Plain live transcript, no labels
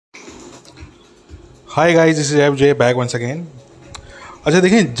Hi guys, this is F J back once again. अच्छा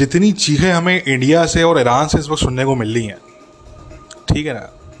देखें, जितनी चीखें हमें इंडिया से और ईरान से इस वक्त सुनने को मिल रही हैं, ठीक है ना,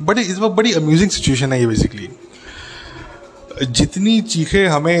 बट इस वक्त बड़ी अम्यूजिंग सिचुएशन है ये बेसिकली। जितनी चीखें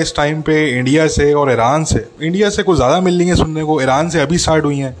हमें इस टाइम पे इंडिया से और ईरान से, इंडिया से कुछ ज़्यादा मिल रही हैं सुनने को, ईरान से अभी स्टार्ट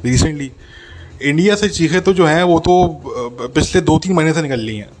हुई हैं रिसेंटली। इंडिया से चीखें तो जो हैं वो तो पिछले 2-3 महीने से निकल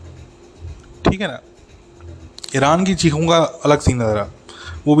रही हैं, ठीक है ना। ईरान की चीखों का अलग सीन है ज़रा,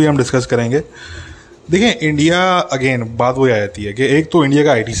 वो भी हम डिस्कस करेंगे। देखें, इंडिया अगेन बात वही आ जाती है कि एक तो इंडिया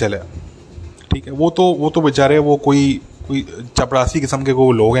का आईटी सेल है, ठीक है। वो तो बेचारे वो कोई कोई चपरासी किस्म के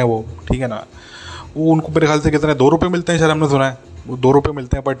वो लोग हैं वो, ठीक है ना। वो उनको मेरे ख्याल से कितने 2 रुपये मिलते हैं, शायद हमने सुना है वो 2 रुपये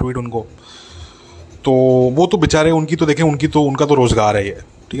मिलते हैं पर ट्वीट उनको। तो वो तो बेचारे, उनकी तो देखें, उनका तो रोज़गार है ये,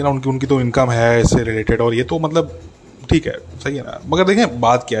 ठीक है ना। उनकी उनकी तो इनकम है इससे रिलेटेड, और ये तो मतलब ठीक है, सही है ना। मगर देखें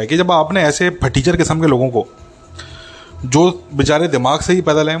बात क्या है कि जब आपने ऐसे फटीचर किस्म के लोगों को, जो बेचारे दिमाग से ही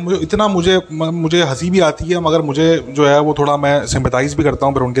पैदल हैं, मुझे हंसी भी आती है, मगर मुझे जो है वो थोड़ा मैं सिंपैथाइज़ भी करता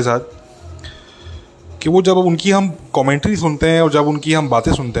हूँ फिर उनके साथ, कि वो जब उनकी हम कमेंट्री सुनते हैं और जब उनकी हम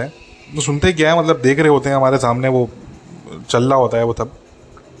बातें सुनते हैं तो सुनते क्या है, मतलब देख रहे होते हैं हमारे सामने वो चल रहा होता है वो, तब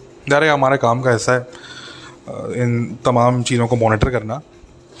यार हमारे काम का हिस्सा है इन तमाम चीज़ों को मॉनिटर करना,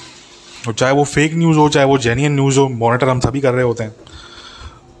 और चाहे वो फेक न्यूज़ हो चाहे वो जेन्युइन न्यूज़ हो, मॉनिटर हम सभी कर रहे होते हैं।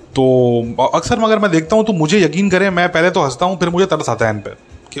 तो अक्सर मगर मैं देखता हूँ तो मुझे यकीन करें, मैं पहले तो हंसता हूँ, फिर मुझे तरस आता है इन पर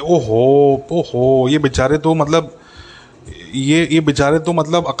कि ओहो ओहो, ये बेचारे तो मतलब ये बेचारे तो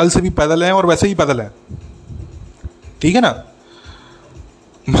मतलब अकल से भी पैदल हैं और वैसे ही पैदल हैं, ठीक है ना।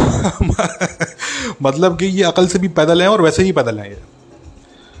 मतलब कि ये अकल से भी पैदल हैं और वैसे ही पैदल हैं ये।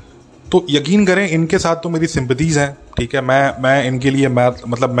 तो यकीन करें, इनके साथ तो मेरी सिंपथीज़ हैं, ठीक है। मैं इनके लिए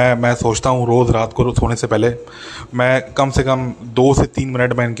मैं सोचता हूँ रोज़ रात को सोने से पहले मैं कम से कम 2 से 3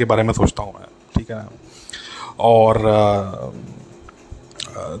 मिनट में इनके बारे में सोचता हूँ मैं, ठीक है ना। और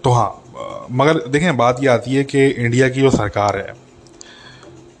तो हाँ, मगर देखें बात ये आती है कि इंडिया की जो सरकार है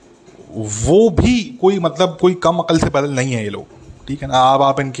वो भी कोई कम अकल से पैदल नहीं है ये लोग, ठीक है ना।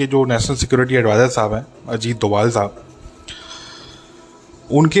 आप इनके जो नेशनल सिक्योरिटी एडवाइज़र साहब हैं, अजीत डोभाल साहब,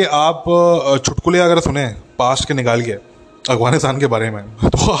 उनके आप चुटकुले अगर सुने पास्ट के निकाल के अफगानिस्तान के बारे में,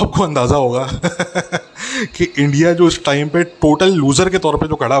 तो आपको अंदाज़ा होगा कि इंडिया जो इस टाइम पे टोटल लूज़र के तौर पे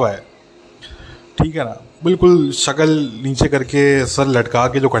जो खड़ा हुआ है, ठीक है ना, बिल्कुल शक्ल नीचे करके सर लटका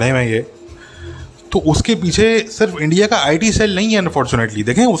के जो खड़े हुए हैं ये, तो उसके पीछे सिर्फ इंडिया का आईटी सेल नहीं है अनफॉर्चुनेटली।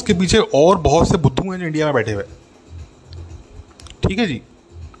 देखें उसके पीछे और बहुत से बुद्धू हैं जो इंडिया में बैठे हुए, ठीक है जी।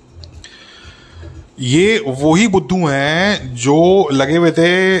 ये वही बुद्धू हैं जो लगे हुए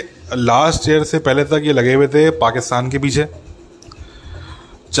थे लास्ट ईयर से पहले तक, ये लगे हुए थे पाकिस्तान के पीछे।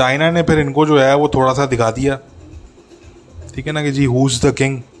 चाइना ने फिर इनको जो है वो थोड़ा सा दिखा दिया, ठीक है ना, कि जी who is the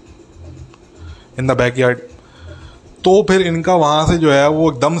king in the backyard. तो फिर इनका वहाँ से जो है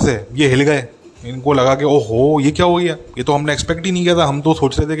वो एकदम से ये हिल गए, इनको लगा कि ओहो ये क्या हो गया, ये तो हमने एक्सपेक्ट ही नहीं किया था। हम तो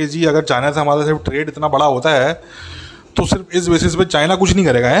सोच रहे थे कि जी अगर चाइना से हमारा सिर्फ ट्रेड इतना बड़ा होता है तो सिर्फ इस बेसिस पे चाइना कुछ नहीं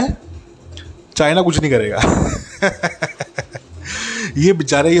करेगा, है चाइना कुछ नहीं करेगा। ये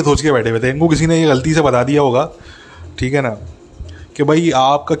बेचारे ये सोच के बैठे हुए थे, इनको किसी ने ये गलती से बता दिया होगा, ठीक है ना, कि भाई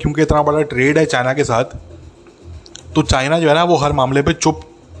आपका क्योंकि इतना बड़ा ट्रेड है चाइना के साथ, तो चाइना जो है ना वो हर मामले पे चुप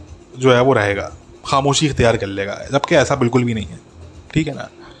जो है वो रहेगा, खामोशी इख्तियार कर लेगा, जबकि ऐसा बिल्कुल भी नहीं है, ठीक है ना।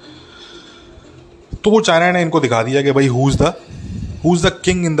 तो वो चाइना ने इनको दिखा दिया कि भाई who is the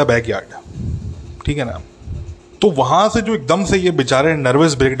king in the backyard, ठीक है ना। तो वहाँ से जो एकदम से ये बेचारे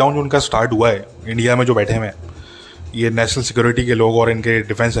नर्वस ब्रेकडाउन जो उनका स्टार्ट हुआ है इंडिया में जो बैठे हुए हैं ये नेशनल सिक्योरिटी के लोग और इनके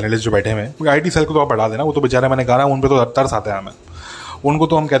डिफेंस एनालिस्ट जो बैठे हुए हैं, आईटी सेल को तो आप बढ़ा देना, वो तो बेचारे, मैंने कहा ना, उन पर तो तरस आता है हमें। उनको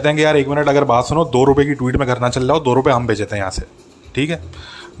तो हम कहते हैं कि यार 1 मिनट अगर बात सुनो, 2 रुपये की ट्वीट में करना चल रहा हो, 2 रुपये हम भेजते हैं यहाँ से, ठीक है।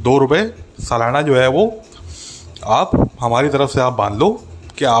 2 रुपये सालाना जो है वो आप हमारी तरफ से आप बांध लो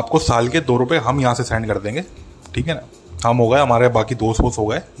कि आपको साल के 2 रुपये हम यहाँ से सेंड कर देंगे, ठीक है ना। हम हो गए, हमारे बाकी दोस्त वोस्त हो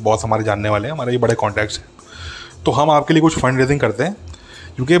गए, बॉस हमारे जानने वाले हैं, हमारे ये बड़े कॉन्टैक्ट्स हैं, तो हम आपके लिए कुछ फंड रेजिंग करते हैं।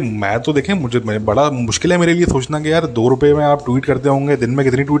 क्योंकि मैं तो देखें, बड़ा मुश्किल है मेरे लिए सोचना कि यार 2 रुपये में आप ट्वीट करते होंगे, दिन में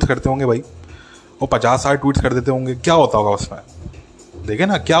कितनी ट्वीट्स करते होंगे भाई, वो 50-60 ट्वीट्स कर देते होंगे, क्या होता होगा उसमें, देखें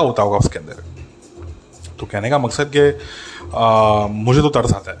ना क्या होता होगा उसके अंदर। तो कहने का मकसद कि मुझे तो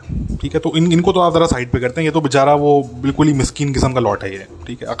तरस आता है, ठीक है। तो इनको तो आप ज़रा साइड पे करते हैं, ये तो बेचारा वो बिल्कुल ही मिस्कीन किस्म का लौट है ये,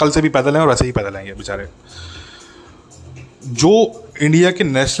 ठीक है। अकल से भी पैदल हैं और वैसे ही पैदल हैं ये बेचारे। जो इंडिया के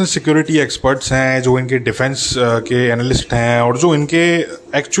नेशनल सिक्योरिटी एक्सपर्ट्स हैं, जो इनके डिफेंस के एनालिस्ट हैं, और जो इनके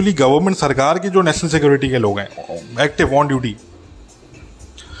एक्चुअली गवर्नमेंट सरकार के जो नेशनल सिक्योरिटी के लोग हैं एक्टिव ऑन ड्यूटी,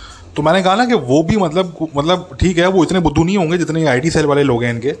 तो मैंने कहा ना कि वो भी मतलब ठीक है, वो इतने बुद्धू नहीं होंगे जितने आईटी सेल वाले लोग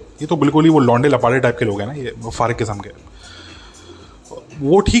हैं इनके। ये तो बिल्कुल ही वो लौंडे लपाड़े टाइप के लोग हैं ना, ये फारिग किस्म के।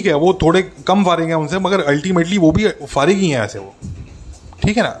 वो ठीक है, वो थोड़े कम फारिग हैं उनसे, मगर अल्टीमेटली वो भी फारिग ही हैं ऐसे वो,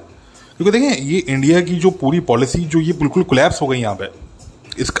 ठीक है ना। क्योंकि देखें ये इंडिया की जो पूरी पॉलिसी जो ये बिल्कुल कोलैप्स हो गई यहाँ पे,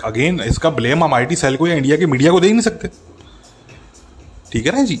 इसका ब्लेम हम IT सेल को या इंडिया के मीडिया को दे ही नहीं सकते। ठीक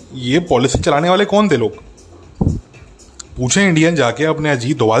है ना जी, ये पॉलिसी चलाने वाले कौन थे लोग? पूछें इंडियन जाके, अपने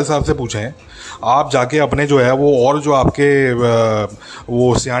अजीत डोभाल साहब से पूछें, आप जाके अपने जो है वो, और जो आपके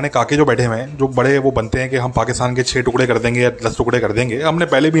वो सियाने काके जो बैठे हुए हैं, जो बड़े वो बनते हैं कि हम पाकिस्तान के 6 टुकड़े कर देंगे या 10 टुकड़े कर देंगे। हमने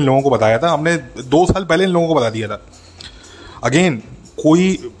पहले भी इन लोगों को बताया था, हमने 2 साल पहले इन लोगों को बता दिया था। अगेन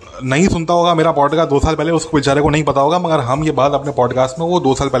कोई नहीं सुनता होगा मेरा पॉडकास्ट 2 साल पहले, उसको बेचारे को नहीं पता होगा, मगर हम ये बात अपने पॉडकास्ट में वो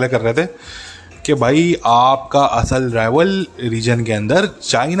 2 साल पहले कर रहे थे कि भाई आपका असल राइवल रीजन के अंदर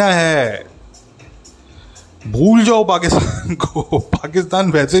चाइना है। भूल जाओ पाकिस्तान को।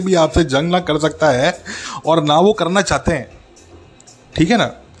 पाकिस्तान वैसे भी आपसे जंग ना कर सकता है और ना वो करना चाहते हैं, ठीक है ना।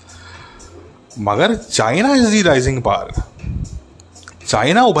 मगर China is the rising power,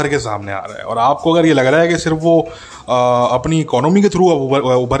 China उभर के सामने आ रहा है। और आपको अगर ये लग रहा है कि सिर्फ वो अपनी इकोनॉमी के थ्रू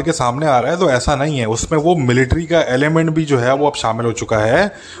उभर के सामने आ रहा है, तो ऐसा नहीं है। उसमें वो मिलिट्री का एलिमेंट भी जो है वो अब शामिल हो चुका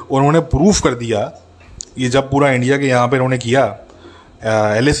है। उन्होंने प्रूफ कर दिया, ये जब पूरा इंडिया के यहाँ पे उन्होंने किया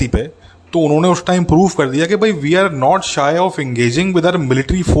LAC पे, तो उन्होंने उस टाइम प्रूफ कर दिया कि भाई we are not shy of engaging with our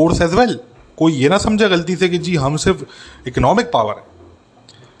military force as well. कोई ये ना समझा गलती से कि जी हम सिर्फ इकोनॉमिक पावर है,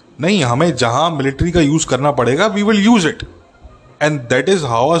 नहीं, हमें जहां मिलिट्री का यूज करना पड़ेगा we will use it, and that is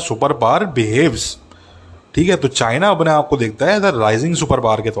how a superpower behaves. ठीक है, तो चाइना अपने आप को देखता है as a rising super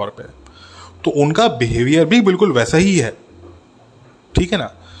power के तौर पे, तो उनका बिहेवियर भी बिल्कुल वैसा ही है। ठीक है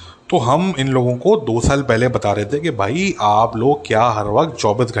ना। तो हम इन लोगों को 2 साल पहले बता रहे थे कि भाई आप लोग क्या हर वक्त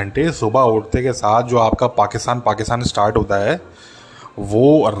 24 घंटे सुबह उठते के साथ जो आपका पाकिस्तान स्टार्ट होता है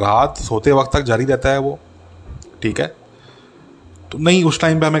वो रात सोते वक्त तक जारी रहता है वो। ठीक है, तो नहीं, उस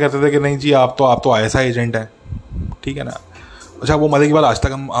टाइम पे हमें कहते थे कि नहीं जी आप तो ISI एजेंट हैं। ठीक है ना। अच्छा, वो मजे की बात, आज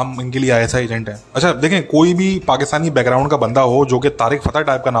तक हम इनके लिए ISI एजेंट हैं। अच्छा देखें, कोई भी पाकिस्तानी बैकग्राउंड का बंदा हो जो कि तारिक फतेह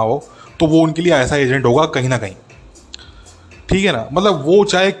टाइप का ना हो, तो वो उनके लिए ISI एजेंट होगा कहीं ना कहीं। ठीक है ना। मतलब वो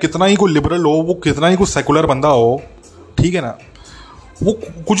चाहे कितना ही कोई लिबरल हो, वो कितना ही कोई सेकुलर बंदा हो, ठीक है ना, वो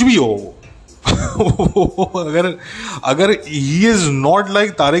कुछ भी हो अगर he is not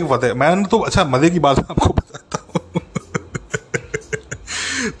like Tarek Fatah, मैंने तो, अच्छा मजे की बात आपको बताता हूँ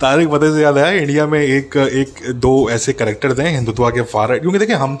तारिक फतेह से याद आया, इंडिया में एक 2 ऐसे कैरेक्टर थे हिंदुत्व के फार राइट, क्योंकि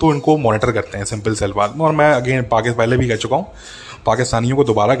देखिए हम तो इनको मॉनिटर करते हैं सिंपल सी बात में। और मैं अगेन पहले भी कह चुका हूँ, पाकिस्तानियों को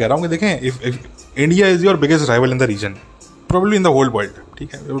दोबारा कह रहा हूँ कि देखें, if India is your biggest rival in the region, probably in the whole world.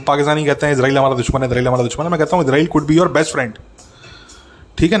 ठीक है, पाकिस्तानी कहते हैं इजराइल हमारा दुश्मन है, इजराइल हमारा दुश्मन है। मैं कहता हूँ Israel could be your best friend.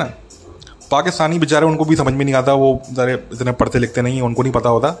 ठीक है ना। पाकिस्तानी बेचारे, उनको भी समझ में नहीं आता, वो इतने पढ़ते लिखते नहीं, उनको नहीं पता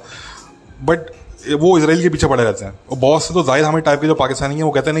होता, बट वो इजराइल के पीछे पड़े रहते हैं। और बहुत से तो जाहिर हमें टाइप के जो पाकिस्तानी हैं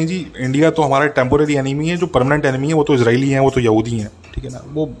वो कहते हैं नहीं जी इंडिया तो हमारा टेम्पोररी एनिमी है, जो परमानेंट एनिमी है वो तो इजराइली हैं, वो तो यहूदी हैं। ठीक है ना।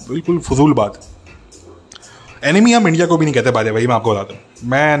 वो बिल्कुल फजूल बात। एनिमी हम इंडिया को भी नहीं कहते, बाय द वे मैं आपको बता दूं,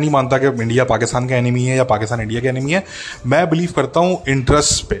 मैं नहीं मानता कि इंडिया पाकिस्तान का एनिमी है या पाकिस्तान इंडिया का एनिमी है। मैं बिलीव करता हूँ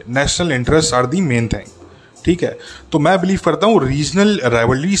इंटरेस्ट पे, national interest are the main thing. ठीक है, तो मैं बिलीव करता हूँ रीजनल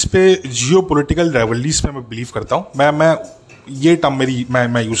राइवलरीज पे, जियो पोलिटिकल राइवलरीज पे मैं बिलीव करता हूँ। मैं ये टर्म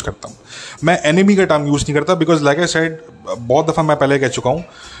मैं यूज़ करता हूँ। मैं एनिमी का टर्म यूज़ नहीं करता, बिकॉज लाइक आई सेड, बहुत दफ़ा मैं पहले कह चुका हूँ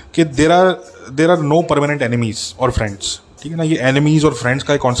कि there are no permanent enemies और फ्रेंड्स। ठीक है ना। ये एनिमीज और फ्रेंड्स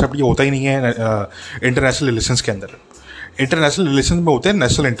का कॉन्सेप्ट ये होता ही नहीं है इंटरनेशनल रिलेशंस के अंदर। इंटरनेशनल रिलेशंस में होते हैं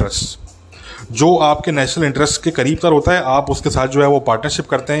नेशनल इंटरेस्ट। जो आपके नेशनल इंटरेस्ट के करीब तर होता है, आप उसके साथ जो है वो पार्टनरशिप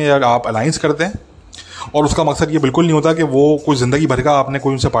करते हैं या आप अलायंस करते हैं। और उसका मकसद ये बिल्कुल नहीं होता कि वो कोई ज़िंदगी भर का आपने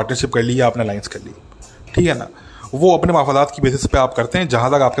कोई उनसे पार्टनरशिप कर ली या आपने अलायंस कर ली। ठीक है ना। वो अपने मफादात की बेसिस पे आप करते हैं। जहाँ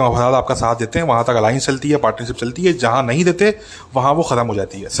तक आपके मफादात आपका साथ देते हैं वहाँ तक अलायंस चलती है, पार्टनरशिप चलती है। जहाँ नहीं देते वहाँ वो ख़त्म हो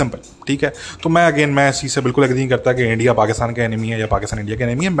जाती है, सिंपल। ठीक है। तो मैं इस चीज़ से बिल्कुल एग्री नहीं करता कि इंडिया पाकिस्तान का एनिमी है या पाकिस्तान इंडिया का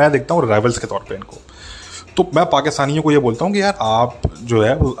एनिमी है। मैं देखता हूँ राइवल्स के तौर पर इनको। तो मैं पाकिस्तानियों को ये बोलता हूँ कि यार आप जो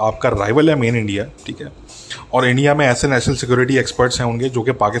है आपका राइवल है मेन इंडिया। ठीक है। और इंडिया में ऐसे नेशनल सिक्योरिटी एक्सपर्ट्स हैं उनके जो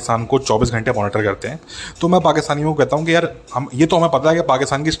कि पाकिस्तान को 24 घंटे मॉनिटर करते हैं। तो मैं पाकिस्तानियों को कहता हूँ कि यार हमें पता है कि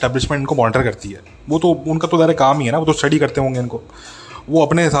पाकिस्तान की इस्टेब्लिशमेंट इनको मॉनिटर करती है। वो तो उनका तो ज़्यादा काम ही है ना, वो तो स्टडी करते होंगे इनको, वो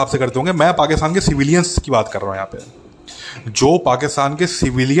अपने हिसाब से करते होंगे। मैं पाकिस्तान के सिविलियंस की बात कर रहा हूँ यहाँ पे। जो पाकिस्तान के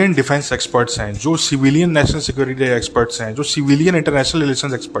सिविलियन डिफेंस एक्सपर्ट्स हैं, जो सिविलियन नेशनल सिक्योरिटी एक्सपर्ट्स हैं, जो सिविलियन इंटरनेशनल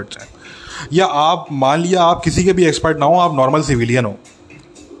रिलेशंस एक्सपर्ट्स हैं, या आप मान लिया आप किसी के भी एक्सपर्ट ना हो, आप नॉर्मल सिविलियन हो,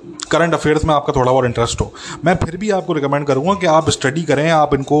 करंट अफेयर्स में आपका थोड़ा बहुत इंटरेस्ट हो, मैं फिर भी आपको रिकमेंड करूंगा कि आप स्टडी करें।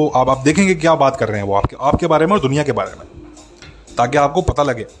 आप इनको आप देखेंगे क्या बात कर रहे हैं वो आपके बारे में और दुनिया के बारे में, ताकि आपको पता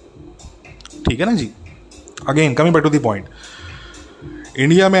लगे। ठीक है ना जी। Again coming back to the point,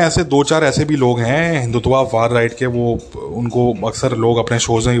 India में ऐसे 2-4 ऐसे भी लोग हैं हिंदुत्वा फार राइट के, वो उनको अक्सर लोग अपने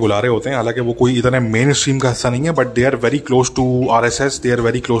शोज में ही बुला रहे होते हैं, हालांकि वो कोई इतने मेन स्ट्रीम का हिस्सा नहीं है, but they are very close to RSS, they are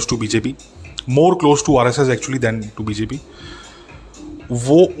very close to BJP, more close to RSS actually than to BJP।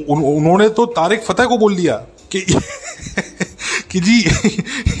 वो उन्होंने तो तारिक फतेह को बोल दिया कि कि जी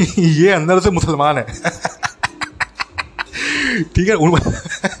ये अंदर से मुसलमान है। ठीक है,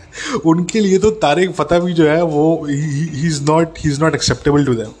 उनके लिए तो तारिक फतेह भी जो है वो ही is not acceptable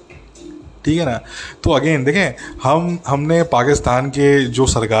to them. ठीक है ना। तो अगेन देखें, हमने पाकिस्तान के जो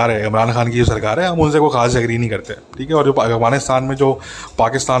सरकार है, इमरान खान की जो सरकार है, हम उनसे कोई खास एग्री नहीं करते। ठीक है। और जो अफगानिस्तान में जो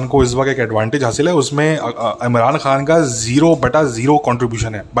पाकिस्तान को इस वक्त एक एडवांटेज हासिल है, उसमें इमरान खान का 0/0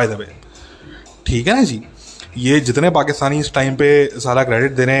 कंट्रीब्यूशन है, बाय द वे। ठीक है ना जी। ये जितने पाकिस्तानी इस टाइम पे सारा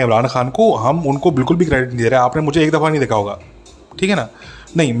क्रेडिट दे रहे हैं इमरान खान को, हम उनको बिल्कुल भी क्रेडिट नहीं दे रहे। आपने मुझे एक दफ़ा नहीं देखा होगा, ठीक है ना।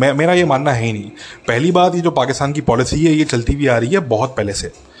 नहीं, मेरा ये मानना है ही नहीं। पहली बात, ये जो पाकिस्तान की पॉलिसी है ये चलती भी आ रही है बहुत पहले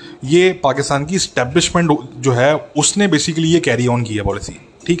से। ये पाकिस्तान की इस्टेब्लिशमेंट जो है उसने बेसिकली ये कैरी ऑन की है पॉलिसी।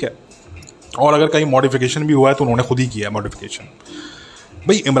 ठीक है। और अगर कहीं मॉडिफिकेशन भी हुआ है तो उन्होंने खुद ही किया है मॉडिफिकेशन।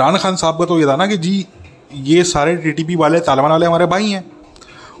 भाई इमरान खान साहब का तो ये था ना कि जी ये सारे टीटीपी वाले, तालिबान वाले हमारे भाई हैं।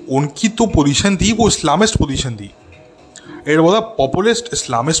 उनकी तो पोजीशन थी, वो इस्लामिस्ट पोजीशन थी। It was a populist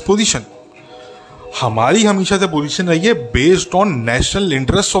Islamist position. हमारी हमेशा से पोजीशन रही है based on national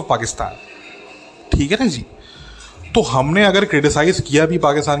interest of Pakistan. ठीक है ना जी। तो हमने अगर क्रिटिसाइज किया भी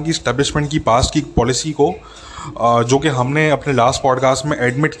पाकिस्तान की स्टैब्लिशमेंट की पास्ट की पॉलिसी को, जो कि हमने अपने लास्ट पॉडकास्ट में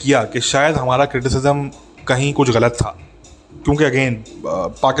एडमिट किया कि शायद हमारा क्रिटिसिज्म कहीं कुछ गलत था, क्योंकि again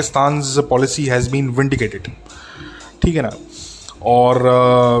Pakistan policy has been vindicated. ठीक है ना। और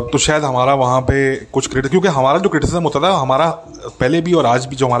तो शायद हमारा वहाँ पे कुछ क्योंकि हमारा जो क्रिटिसिज्म होता था, हमारा पहले भी और आज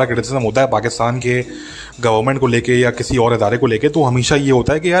भी जो हमारा क्रिटिसिज्म होता है पाकिस्तान के गवर्नमेंट को लेके या किसी और इदारे को लेके, तो हमेशा ये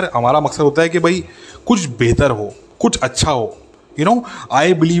होता है कि यार हमारा मकसद होता है कि भाई कुछ बेहतर हो, कुछ अच्छा हो। You know,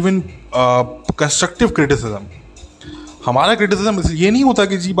 I believe in constructive criticism. हमारा क्रिटिसिज्म ये नहीं होता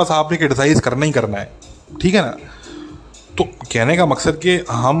कि जी बस आपने क्रिटिसाइज करना ही करना है। ठीक है ना। तो कहने का मकसद कि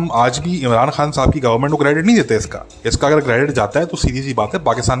हम आज भी इमरान खान साहब की गवर्नमेंट को क्रेडिट नहीं देते। इसका अगर क्रेडिट जाता है तो सीधी सी बात है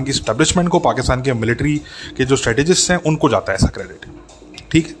पाकिस्तान की स्टैब्लिशमेंट को, पाकिस्तान के मिलिट्री के जो स्ट्रेटेजिस्ट हैं उनको जाता है ऐसा क्रेडिट।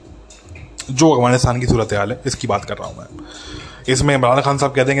 ठीक है। जो अफगानिस्तान की सूरत हाल है इसकी बात कर रहा हूँ मैं। इसमें इमरान खान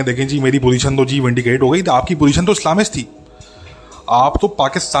साहब कहते हैं कि देखें जी मेरी पोजीशन तो जी विंडिकेट हो गई, तो आपकी पोजीशन तो इस्लामिस्ट थी। आप तो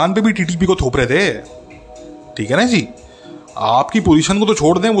पाकिस्तान पे भी टीटीपी को थोप रहे थे। ठीक है ना जी। आपकी पोजीशन को तो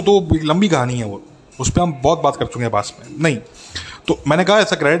छोड़ दें, वो तो लंबी कहानी है, वो उस पर हम बहुत बात कर चुके हैं पास में। नहीं, तो मैंने कहा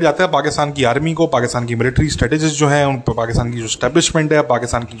ऐसा क्रेडिट जाता है पाकिस्तान की आर्मी को, पाकिस्तान की मिलिट्री स्ट्रेटेजिस्ट जो हैं उन पर, पाकिस्तान की जो स्टैब्लिशमेंट है,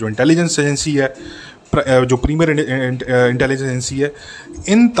 पाकिस्तान की जो इंटेलिजेंस एजेंसी है, जो प्रीमियर इंटेलिजेंस एजेंसी है,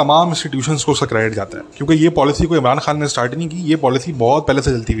 इन तमाम इंस्टीट्यूशंस को उसका क्रेडिट जाता है। क्योंकि ये पॉलिसी को इमरान खान ने स्टार्ट नहीं की, ये पॉलिसी बहुत पहले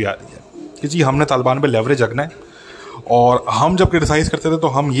से चलती हुई आ रही है कि जी हमने तालिबान पर लेवरेज रखना है। और हम जब क्रिटिसाइज़ करते थे तो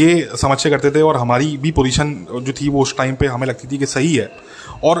हम ये समझ के करते थे, और हमारी भी पोजीशन जो थी वो उस टाइम पे हमें लगती थी कि सही है,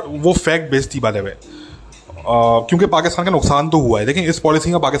 और वो फैक्ट बेस्ड थी बाय द वे। क्योंकि पाकिस्तान का नुकसान तो हुआ है। देखें, इस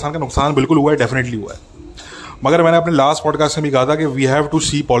पॉलिसी में पाकिस्तान का नुकसान बिल्कुल हुआ है, डेफिनेटली हुआ है। मगर मैंने अपने लास्ट पॉडकास्ट में भी कहा था कि we have to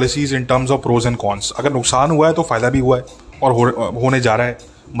see policies in terms of pros and cons. अगर नुकसान हुआ है तो फ़ायदा भी हुआ है, और होने जा रहा है,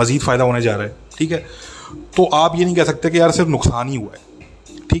 मज़ीद फ़ायदा होने जा रहा है। ठीक है। तो आप ये नहीं कह सकते कि यार सिर्फ नुकसान ही हुआ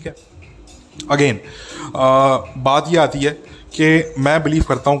है। ठीक है। अगेन बात ये आती है कि मैं बिलीव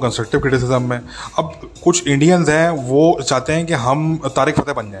करता हूँ कंस्ट्रक्टिव क्रिटिसिज्म में। अब कुछ इंडियंस हैं वो चाहते हैं कि हम तारिक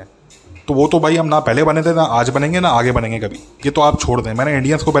फतेह बन जाएं, तो वो तो भाई हम ना पहले बने थे, ना आज बनेंगे, ना आगे बनेंगे कभी। ये तो आप छोड़ दें। मैंने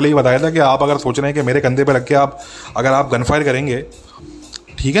इंडियंस को पहले ही बताया था कि आप अगर सोच रहे हैं कि मेरे कंधे पे रख के अगर आप गन फायर करेंगे,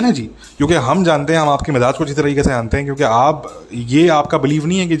 ठीक है ना जी, क्योंकि हम जानते हैं, हम आपके मिजाज को अच्छी तरीके से जानते हैं, क्योंकि आपका बिलीव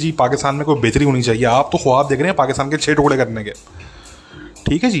नहीं है कि जी पाकिस्तान में कोई बेहतरी होनी चाहिए। आप तो ख्वाब देख रहे हैं पाकिस्तान के 6 टुकड़े करने के।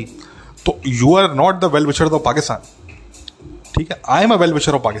 ठीक है जी। तो you are not the well wisher of Pakistan. ठीक है। I am a well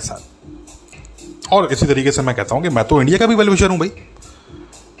wisher of Pakistan. और इसी तरीके से मैं कहता हूं कि मैं तो इंडिया का भी वेल विशर हूं भाई।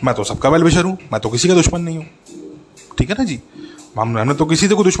 मैं तो सबका वेल विशर हूं, मैं तो किसी का दुश्मन नहीं हूं। ठीक है ना जी। हमने तो किसी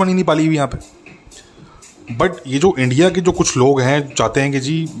से कोई दुश्मनी नहीं पाली हुई यहाँ पे। बट ये जो इंडिया के जो कुछ लोग हैं चाहते हैं कि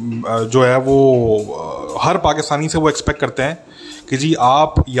जी जो है वो हर पाकिस्तानी से वो एक्सपेक्ट करते हैं कि जी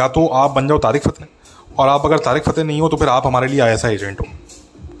आप या तो आप बन जाओ तारिक फतेह, और आप अगर तारिक फतेह नहीं हो तो फिर आप हमारे लिए ISI एजेंट हो।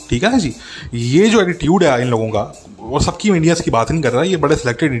 ठीक है ना जी। ये जो एटीट्यूड है इन लोगों का, और सबकी इंडियंस की बात नहीं कर रहा, ये बड़े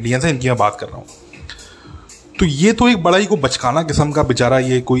सिलेक्टेड इंडियंस हैं, इनकी मैं बात कर रहा हूँ। तो ये तो एक बड़ा ही को बचकाना किस्म का बेचारा,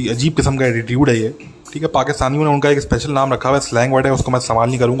 ये कोई अजीब किस्म का एटीट्यूड है ये। ठीक है। पाकिस्तानियों ने उनका एक स्पेशल नाम रखा हुआ है, स्लैंग वर्ड है, उसको मैं इस्तेमाल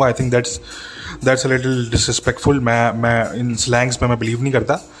नहीं करूँगा। I think that's a little disrespectful. मैं इन स्लैंग्स में मैं बिलीव नहीं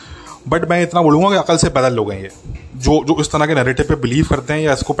करता। बट मैं इतना बोलूँगा कि अकल से पैदल लोग हैं ये, जो इस तरह के नैरेटिव पे बिलीव करते हैं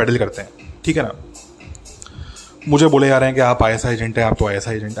या इसको पेडल करते हैं। ठीक है ना। मुझे बोले जा रहे हैं कि आप ISI एजेंट हैं, आप तो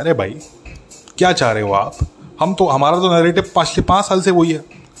ISI एजेंट। अरे भाई क्या चाह रहे हो आप? हमारा तो नैरेटिव 5 साल से वही है।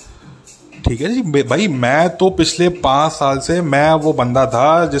 ठीक है जी भाई। मैं तो पिछले 5 साल से मैं वो बंदा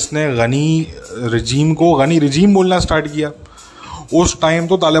था जिसने गनी रिजीम बोलना स्टार्ट किया। उस टाइम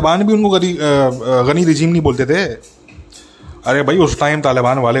तो तालिबान भी उनको गनी रिजीम नहीं बोलते थे। अरे भाई उस टाइम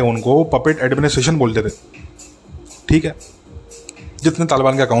तालिबान वाले उनको पपेट एडमिनिस्ट्रेशन बोलते थे, ठीक है, जितने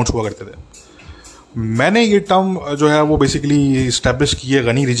तालिबान के अकाउंट्स हुआ करते थे। मैंने ये टर्म जो है वो बेसिकली इस्टेब्लिश की है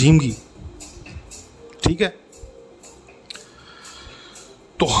गनी रिजीम की, ठीक है।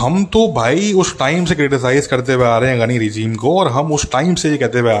 तो हम तो भाई उस टाइम से क्रिटिसाइज करते हुए आ रहे हैं गनी रिजीम को, और हम उस टाइम से ये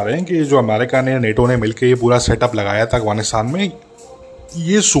कहते हुए आ रहे हैं कि जो अमेरिका ने, नेटो ने मिलकर ये पूरा सेटअप लगाया था अफगानिस्तान में,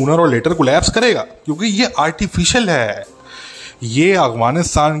 ये सूनर और लेटर कोलैप्स करेगा, क्योंकि ये आर्टिफिशियल है। ये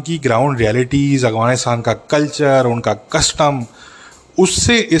अफगानिस्तान की ग्राउंड रियलिटीज़, अफगानिस्तान का कल्चर, उनका कस्टम,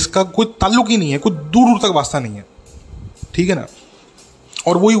 उससे इसका कोई ताल्लुक ही नहीं है, कोई दूर दूर तक वास्ता नहीं है, ठीक है ना।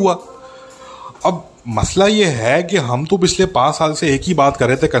 और वही हुआ। अब मसला ये है कि हम तो पिछले 5 साल से एक ही बात कर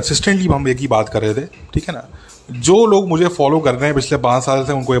रहे थे, कंसिस्टेंटली हम एक ही बात कर रहे थे, ठीक है ना। जो लोग मुझे फॉलो कर रहे हैं पिछले 5 साल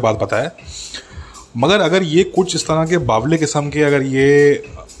से उनको ये बात पता है। मगर अगर ये कुछ इस तरह के बावले किस्म के, अगर ये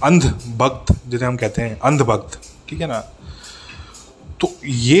अंध भक्त जिन्हें हम कहते हैं, अंध भक्त, ठीक है ना, तो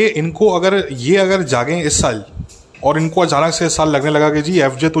ये इनको अगर जागें इस साल और इनको अचानक से इस साल लगने लगा कि जी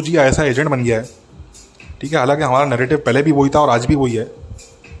एफजे तो जी ऐसा एजेंट बन गया है, ठीक है, हालांकि हमारा नैरेटिव पहले भी वही था और आज भी वही है,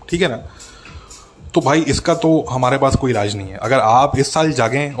 ठीक है ना, तो भाई इसका तो हमारे पास कोई इलाज नहीं है। अगर आप इस साल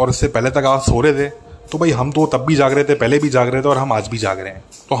जागें और इससे पहले तक आप सो रहे थे, तो भाई हम तो तब भी जाग रहे थे, पहले भी जाग रहे थे और हम आज भी जाग रहे हैं।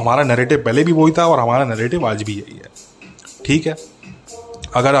 तो हमारा नैरेटिव पहले भी वही था और हमारा नैरेटिव आज भी यही है, ठीक है।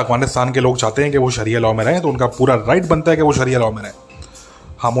 अगर अफगानिस्तान के लोग चाहते हैं कि वो शरिया लॉ में रहें तो उनका पूरा राइट बनता है कि वो शरिया लॉ में रहें।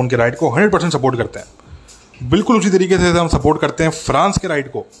 हम उनके राइट को 100% सपोर्ट करते हैं। बिल्कुल उसी तरीके से हम सपोर्ट करते हैं फ्रांस के राइट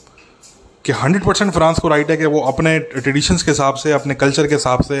को, कि 100% फ्रांस को राइट है कि वो अपने ट्रेडिशंस के हिसाब से, अपने कल्चर के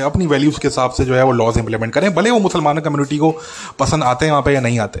हिसाब से, अपनी वैल्यूज़ के हिसाब से जो है वो लॉज इंप्लीमेंट करें, भले वो मुसलमान कम्युनिटी को पसंद आते हैं वहाँ पे या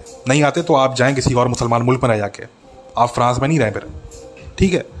नहीं आते तो आप जाएं किसी और मुसलमान मुल्क में रह जाके, आप फ्रांस में नहीं रहें फिर,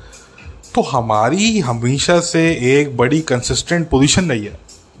 ठीक है। तो हमारी हमेशा से एक बड़ी कंसिस्टेंट पोजीशन रही है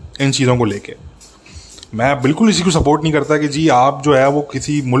इन चीज़ों को लेके। मैं बिल्कुल इसी को सपोर्ट नहीं करता कि जी आप जो है वो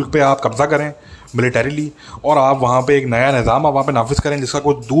किसी मुल्क पे आप कब्जा करें मिलिटरीली और आप वहाँ पे एक नया निज़ाम आप वहाँ पे नाफिज करें जिसका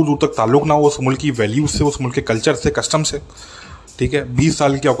कोई दूर दूर तक ताल्लुक ना हो उस मुल्क की वैल्यूज़ से, उस मुल्क के कल्चर से, कस्टम से, ठीक है। 20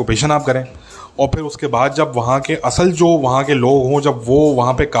 साल की ऑक्यूपेशन आप करें और फिर उसके बाद जब वहाँ के असल जो वहाँ के लोग हों, जब वो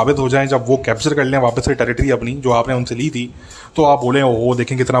वहाँ पे काबिज हो जाएं, जब वो कैप्चर कर लें वापस से टेरिटरी अपनी जो आपने उनसे ली थी, तो आप बोलें ओहो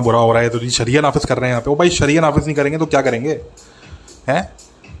देखें कितना बुरा हो रहा है, तो जी शरिया नाफिज कर रहे हैं यहाँ पे। वो भाई शरिया नाफिज नहीं करेंगे तो क्या करेंगे, हैं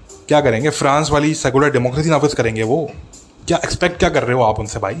क्या करेंगे? फ्रांस वाली सेकुलर डेमोक्रेसी नाफिज करेंगे वो? क्या एक्सपेक्ट क्या कर रहे हो आप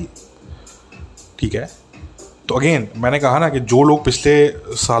उनसे भाई, ठीक है। तो अगेन मैंने कहा ना कि जो लोग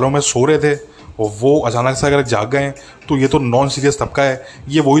पिछले सालों में सो रहे थे वो अचानक से अगर जाग गए तो ये तो नॉन सीरियस तबका है,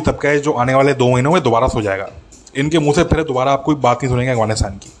 ये वही तबका है जो आने वाले 2 महीनों में दोबारा सो जाएगा। इनके मुंह से फिर दोबारा आप कोई बात नहीं सुनेंगे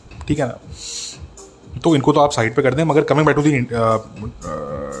अफगानिस्तान की, ठीक है ना। तो इनको तो आप साइड पे कर दें। मगर coming back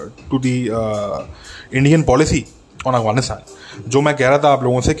to the Indian policy on Afghanistan, जो मैं कह रहा था आप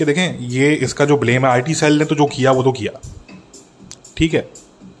लोगों से कि देखें ये इसका जो ब्लेम है IT सेल ने तो जो किया वो तो किया, ठीक है।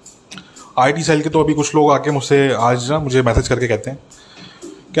 IT सेल के तो अभी कुछ लोग आके मुझसे आज ना मुझे मैसेज करके कहते हैं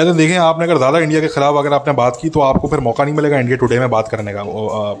देखें आपने अगर ज़्यादा इंडिया के ख़िलाफ़ अगर आपने बात की तो आपको फिर मौका नहीं मिलेगा इंडिया टुडे में बात करने का,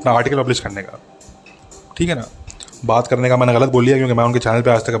 अपना आर्टिकल पब्लिश करने का, ठीक है ना। बात करने का मैंने गलत बोल लिया क्योंकि मैं उनके चैनल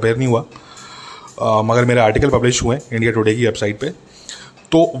पे आज तक अपेयर नहीं हुआ, मगर मेरे आर्टिकल पब्लिश हुए इंडिया टुडे की वेबसाइट पे।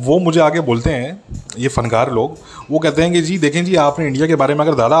 तो वो मुझे आगे बोलते हैं, ये फ़नकार लोग, वो कहते हैं कि जी देखें जी आपने इंडिया के बारे में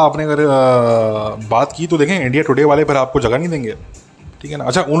अगर ज़्यादा आपने अगर बात की तो देखें इंडिया टुडे वाले फिर आपको जगह नहीं देंगे, ठीक है ना।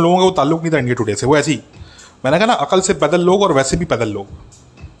 अच्छा, उन लोगों का वो ताल्लुक नहीं था इंडिया टुडे से, वो ऐसी मैंने कहा ना अकल से पैदल लोग और वैसे भी पैदल लोग,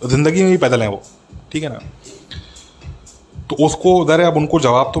 ज़िंदगी में भी पैदल हैं वो, ठीक है ना। तो उसको उधर है, अब उनको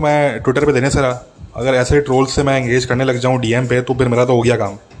जवाब तो मैं ट्विटर पे देने से रहा। अगर ऐसे ट्रोल से मैं एंगेज करने लग जाऊँ DM पे तो फिर मेरा तो हो गया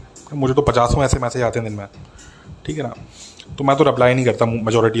काम। मुझे तो 50 ऐसे मैसेज आते हैं दिन में, ठीक है ना। तो मैं तो रिप्लाई नहीं करता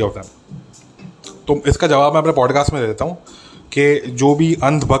मेजोरिटी ऑफ दैम। तो इसका जवाब मैं अपने पॉडकास्ट में दे देता हूँ कि जो भी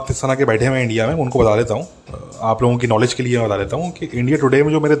अंध भक्त इस तरह के बैठे हुए हैं इंडिया में उनको बता देता हूँ, आप लोगों की नॉलेज के लिए बता देता हूँ कि इंडिया टुडे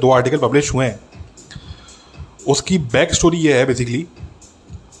में जो मेरे 2 आर्टिकल पब्लिश हुए हैं उसकी बैक स्टोरी ये है बेसिकली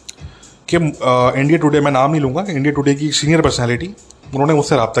कि इंडिया टुडे, मैं नाम नहीं लूँगा, इंडिया टुडे की सीनियर पर्सनैलिटी उन्होंने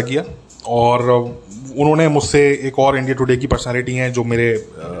मुझसे रब्ता किया और उन्होंने मुझसे एक और इंडिया टुडे की पर्सनैलिटी हैं जो मेरे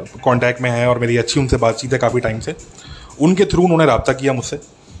कांटेक्ट में है और मेरी अच्छी उनसे बातचीत है काफ़ी टाइम से, उनके थ्रू उन्होंने रब्ता किया मुझसे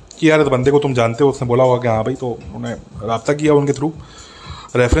कि यार इस बंदे को तुम जानते हो। उसने बोला होगा कि हाँ भाई, तो उन्होंने रब्ता किया उनके थ्रू,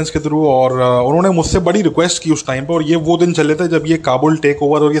 रेफरेंस के थ्रू, और उन्होंने मुझसे बड़ी रिक्वेस्ट की उस टाइम पर। और ये वो दिन चल रहे थे जब ये काबुल टेक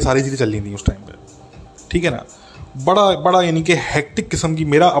ओवर और ये सारी चीज़ें चल रही थी उस टाइम पर, ठीक है ना। बड़ा यानी कि हेक्टिक किस्म की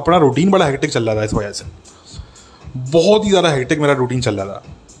मेरा अपना रूटीन बड़ा हेक्टिक चल रहा था, इस वजह से बहुत ही ज़्यादा हेक्टिक मेरा रूटीन चल रहा था,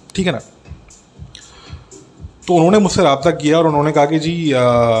 ठीक है ना। तो उन्होंने मुझसे रब्ता किया और उन्होंने कहा कि जी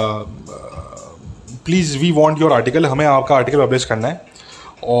please we want your article, हमें आपका आर्टिकल पब्लिश करना है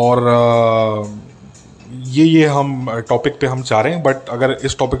और ये हम टॉपिक पे हम चाह रहे हैं, बट अगर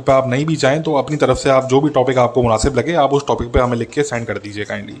इस टॉपिक पे आप नहीं भी चाहें तो अपनी तरफ से आप जो भी टॉपिक आपको मुनासिब लगे आप उस टॉपिक पे हमें लिख के सेंड कर दीजिए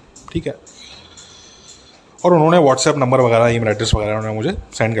काइंडली, ठीक है। और उन्होंने व्हाट्सएप नंबर वगैरह, ईमेल एड्रेस वगैरह उन्होंने मुझे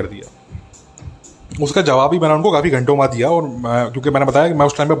सेंड कर दिया। उसका जवाब भी मैंने उनको काफ़ी घंटों बाद दिया, और क्योंकि मैंने बताया कि मैं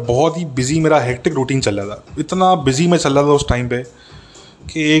उस टाइम पे बहुत ही बिजी, मेरा हेक्टिक रूटीन चल रहा था, इतना बिजी मैं चल रहा था उस टाइम पे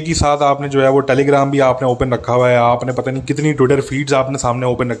कि एक ही साथ आपने जो है वो टेलीग्राम भी आपने ओपन रखा हुआ है, आपने पता नहीं कितनी ट्विटर फीड्स आपने सामने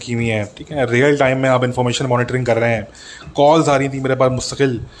ओपन रखी हुई हैं, ठीक है। रियल टाइम में आप इन्फॉर्मेशन मॉनिटरिंग कर रहे हैं, कॉल्स आ रही थी मेरे पास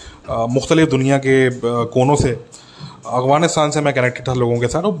मुस्तकिल मुख्तलिफ दुनिया के कोनों से। अफगानिस्तान से मैं कनेक्टेड था लोगों के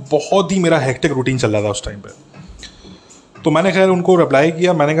साथ, और बहुत ही मेरा हेक्टिक रूटीन चल रहा था उस टाइम पर। तो मैंने खैर उनको रिप्लाई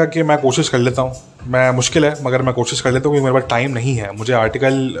किया, मैंने कहा कि मैं कोशिश कर लेता हूँ, मैं मुश्किल है मगर मैं कोशिश कर लेता हूँ, क्योंकि मेरे पास टाइम नहीं है, मुझे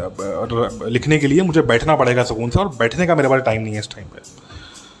आर्टिकल लिखने के लिए मुझे बैठना पड़ेगा सुकून से, और बैठने का मेरे पास टाइम नहीं है इस टाइम पे।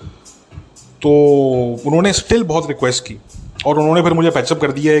 तो उन्होंने स्टिल बहुत रिक्वेस्ट की, और उन्होंने फिर मुझे पैचअप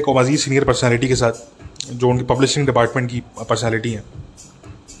कर दिया एक मज़ीद सीनियर पर्सनैलिटी के साथ, जो उनकी पब्लिशिंग डिपार्टमेंट की पर्सनैलिटी है।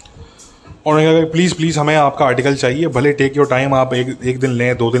 और उन्होंने कहा प्लीज़ प्लीज़ हमें आपका आर्टिकल चाहिए, भले टेक योर टाइम, आप एक दिन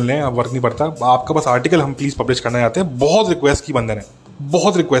लें, 2 दिन लें, अब वर्क नहीं पड़ता, आपका बस आर्टिकल हम प्लीज़ पब्लिश करना चाहते हैं। बहुत रिक्वेस्ट की बंदे ने,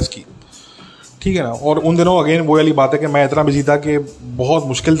 बहुत रिक्वेस्ट की, ठीक है ना। और उन दिनों अगेन वो वाली बात है कि मैं इतना बिजी था कि बहुत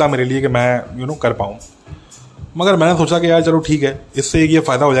मुश्किल था मेरे लिए कि मैं कर पाऊँ। मगर मैंने सोचा कि यार चलो ठीक है, इससे ये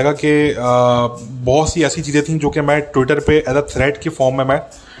फ़ायदा हो जाएगा कि बहुत सी ऐसी चीज़ें थी जो कि मैं ट्विटर पे एज अ थ्रेड के फॉर्म में मैं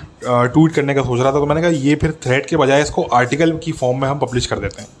ट्वीट करने का सोच रहा था। तो मैंने कहा ये फिर थ्रेड के बजाय इसको आर्टिकल की फॉर्म में हम पब्लिश कर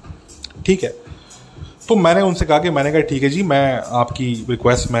देते हैं, ठीक है। तो मैंने उनसे कहा कि मैंने कहा ठीक है जी, मैं आपकी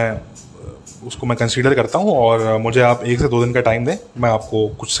रिक्वेस्ट उसको मैं कंसीडर करता हूँ, और मुझे आप 1 से 2 दिन का टाइम दें, मैं आपको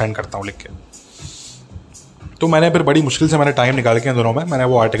कुछ सेंड करता हूँ लिख के। तो मैंने फिर बड़ी मुश्किल से मैंने टाइम निकाल के इन दोनों में मैंने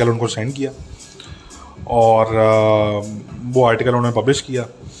वो आर्टिकल उनको सेंड किया, और वो आर्टिकल उन्होंने पब्लिश किया,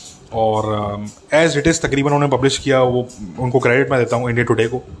 और एज़ इट इज़ तकरीबन उन्होंने पब्लिश किया। वो उनको क्रेडिट मैं देता हूँ इंडिया टुडे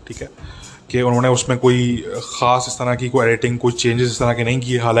को, ठीक है, कि उन्होंने उसमें कोई ख़ास इस तरह की कोई एडिटिंग, कोई चेंजेस इस तरह के नहीं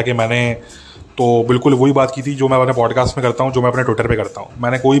किए। हालांकि मैंने तो बिल्कुल वही बात की थी जो मैं अपने पॉडकास्ट में करता हूँ, जो मैं अपने ट्विटर पे करता हूँ।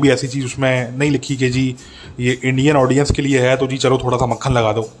 मैंने कोई भी ऐसी चीज़ उसमें नहीं लिखी कि जी ये इंडियन ऑडियंस के लिए है तो जी चलो थोड़ा सा मक्खन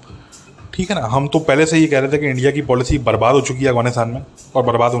लगा दो, ठीक है ना। हम तो पहले से ही कह रहे थे कि इंडिया की पॉलिसी बर्बाद हो चुकी है अफगानिस्तान में, और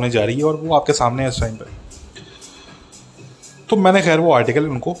बर्बाद होने जा रही है, और वो आपके सामने है इस टाइम पर। तो मैंने खैर वो आर्टिकल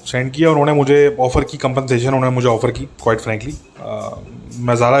उनको सेंड किया, उन्होंने मुझे ऑफ़र की कंपनसेशन, उन्होंने मुझे ऑफ़र की, क्वाइट फ्रैंकली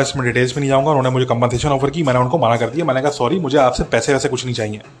मैं ज़्यादा इसमें डिटेल्स में नहीं जाऊँगा। उन्होंने मुझे कंपनसेशन ऑफ़र की, मैंने उनको मना कर दिया। मैंने कहा सॉरी, मुझे आपसे पैसे वैसे कुछ नहीं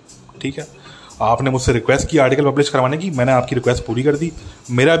चाहिए, ठीक है। आपने मुझसे रिक्वेस्ट की आर्टिकल पब्लिश करवाने की, मैंने आपकी रिक्वेस्ट पूरी कर दी।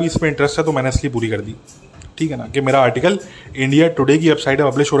 मेरा भी इसमें इंटरेस्ट है तो मैंने इसलिए पूरी कर दी, ठीक है ना, कि मेरा आर्टिकल इंडिया टुडे की वेबसाइट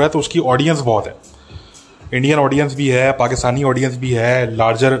पर पब्लिश हो रहा है, तो उसकी ऑडियंस बहुत है, इंडियन ऑडियंस भी है, पाकिस्तानी ऑडियंस भी है,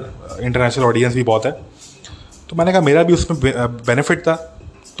 लार्जर इंटरनेशनल ऑडियंस भी बहुत है। तो मैंने कहा मेरा भी उसमें बेनिफिट था,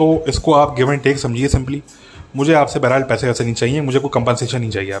 तो इसको आप गिव एंड टेक समझिए सिंपली। मुझे आपसे बहरहाल पैसे वैसे नहीं चाहिए, मुझे कोई कंपनसेशन नहीं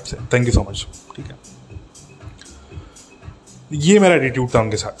चाहिए आपसे, थैंक यू सो मच, ठीक है। ये मेरा एटीट्यूड था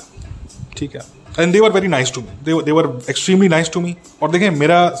उनके साथ, ठीक है। And they were very nice to me, they were extremely nice to me. और देखें,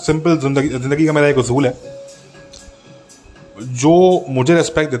 मेरा सिंपल ज़िंदगी का मेरा एक उसूल है, जो मुझे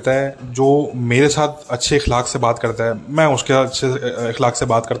रिस्पेक्ट देता है, जो मेरे साथ अच्छे अखलाक से बात करता है, मैं उसके अच्छे अखलाक से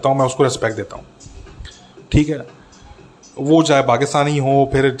बात करता हूँ, मैं उसको रिस्पेक्ट देता हूँ, ठीक है। वो चाहे पाकिस्तानी हो,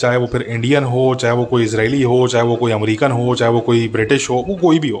 फिर चाहे वो फिर इंडियन हो, चाहे वो कोई इजरायली हो, चाहे वो कोई अमेरिकन हो, चाहे वो कोई ब्रिटिश हो, वो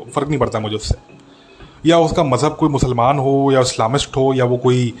कोई भी हो, फ़र्क नहीं पड़ता मुझे उससे। या उसका मज़हब कोई मुसलमान हो, या इस्लामिस्ट हो, या वो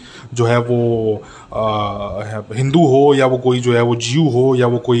कोई जो है वो हिंदू हो, या वो कोई जो है वो ज्यू हो, या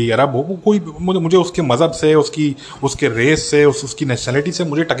वो कोई अरब हो, वो कोई मुझे उसके मज़हब से, उसके रेस से, उसकी नेशनलिटी से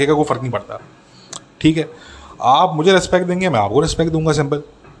मुझे टके का कोई फ़र्क नहीं पड़ता, ठीक है। आप मुझे रिस्पेक्ट देंगे, मैं आपको रिस्पेक्ट दूंगा, सिंपल।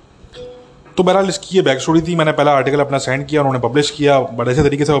 तो बहरहाल इसकी ये बैक स्टोरी थी। मैंने पहला आर्टिकल अपना सेंड किया, उन्होंने पब्लिश किया, बड़े अच्छे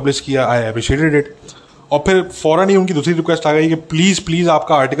तरीके से पब्लिश किया, आई अप्रिशिएटेड इट। और फिर फ़ौरन ही उनकी दूसरी रिक्वेस्ट आ गई कि प्लीज़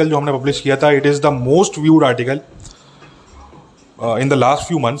आपका आर्टिकल जो हमने पब्लिश किया था, it is the most viewed article in the last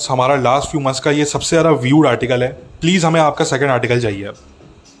few months, हमारा लास्ट फ्यू मंथ्स का ये सबसे ज़्यादा व्यूड आर्टिकल है, प्लीज़ हमें आपका सेकंड आर्टिकल चाहिए अब।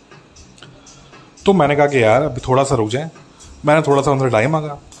 तो मैंने कहा कि यार अभी थोड़ा सा रुक जाए, मैंने थोड़ा सा उनसे टाइम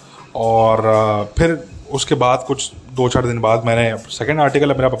मांगा, और फिर उसके बाद कुछ 2-4 दिन बाद मैंने सेकंड आर्टिकल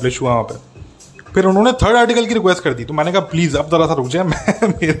मेरा पब्लिश हुआ वहाँ पर। फिर उन्होंने थर्ड आर्टिकल की रिक्वेस्ट कर दी, तो मैंने कहा प्लीज़ अब ज़रा सा रुक जाए, मैं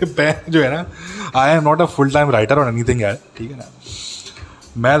मेरे पे जो है ना, I am not a full time writer और एनीथिंग यार, ठीक है ना।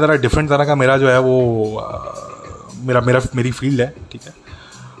 मैं ज़रा डिफरेंट तरह का मेरा जो है वो मेरी फील्ड है, ठीक है।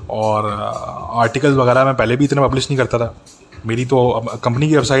 और आर्टिकल्स वगैरह मैं पहले भी इतने पब्लिश नहीं करता था। मेरी तो कंपनी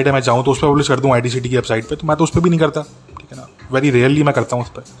की वेबसाइट है, मैं चाहूँ तो उस पर पब्लिश कर दूँ, ITCT की वेबसाइट पर, तो मैं तो उस पर भी नहीं करता, ठीक है ना, वेरी रेयरली मैं करता हूँ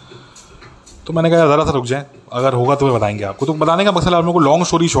उस पर। तो मैंने कहा ज़रा सा रुक जाए, अगर होगा तो मैं बताएंगे आपको। तो बताने का मकसद आप लोगों को, लॉन्ग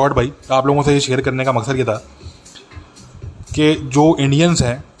स्टोरी शॉर्ट भाई, आप लोगों से ये शेयर करने का मकसद ये था कि जो इंडियंस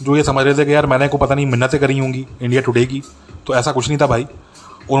हैं, जो ये समझ रहे थे कि यार मैंने को पता नहीं मिन्नतें करी होंगी इंडिया टुडे की, तो ऐसा कुछ नहीं था भाई।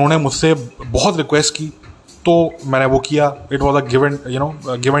 उन्होंने मुझसे बहुत रिक्वेस्ट की, तो मैंने वो किया. It was a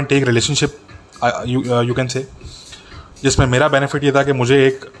give and take relationship you can say, जिसमें मेरा बेनिफिट ये था कि मुझे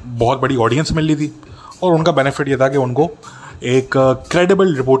एक बहुत बड़ी ऑडियंस मिल रही थी, और उनका बेनिफिट ये था कि उनको एक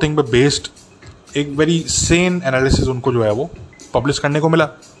क्रेडिबल रिपोर्टिंग पे बेस्ड एक वेरी सेन एनालिसिस उनको जो है वो पब्लिश करने को मिला.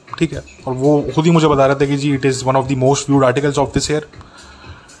 ठीक है, और वो खुद ही मुझे बता रहे थे कि जी it is one of the most viewed articles of this year.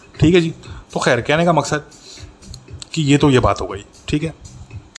 ठीक है जी. तो खैर, कहने का मकसद कि ये बात हो गई. ठीक है.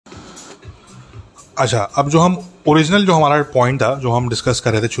 अच्छा, अब जो हम ओरिजिनल जो हमारा पॉइंट था जो हम डिस्कस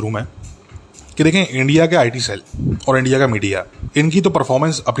कर रहे थे शुरू में, कि देखें इंडिया के आईटी सेल और इंडिया का मीडिया, इनकी तो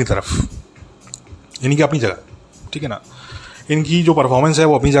परफॉर्मेंस अपनी तरफ, इनकी अपनी जगह. ठीक है ना. इनकी जो परफॉर्मेंस है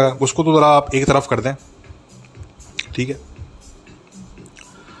वो अपनी जगह, उसको तो ज़रा आप एक तरफ कर दें. ठीक है.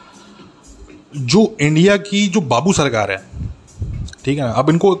 जो इंडिया की जो बाबू सरकार है, ठीक है ना, अब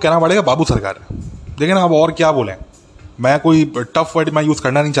इनको कहना पड़ेगा बाबू सरकार है. देखिए ना, अब और क्या बोलें, मैं कोई टफ वर्ड मैं यूज़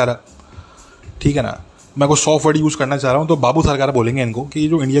करना नहीं चाह रहा. ठीक है ना, मैं कोई सॉफ्ट वर्ड यूज़ करना चाह रहा हूँ, तो बाबू सरकार बोलेंगे इनको, कि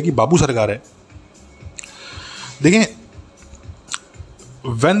जो इंडिया की बाबू सरकार है. देखें,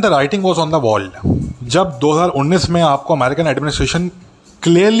 when the writing was on the wall, जब 2019 में आपको American administration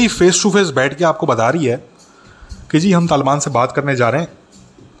clearly face to face बैठ के आपको बता रही है कि जी हम तालिबान से बात करने जा रहे हैं,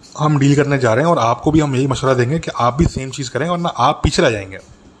 हम डील करने जा रहे हैं, और आपको भी हम यही मशवरा देंगे कि आप भी सेम चीज़ करें, वरना आप पीछे रह जाएंगे.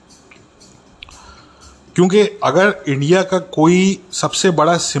 क्योंकि अगर इंडिया का कोई सबसे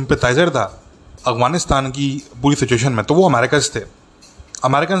बड़ा सिंपैथाइजर था अफगानिस्तान की पूरी सिचुएशन में, तो वो अमेरिकन्स थे.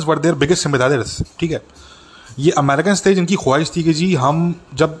 Americans were their biggest सिंपैथाइजर्स. ठीक है. ये अमेरिकन्स थे जिनकी ख्वाहिश थी कि जी हम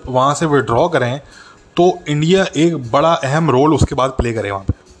जब वहाँ से विड्रॉ करें तो इंडिया एक बड़ा अहम रोल उसके बाद प्ले करे वहाँ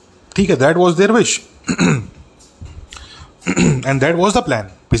पे. ठीक है. That was there wish and that was the plan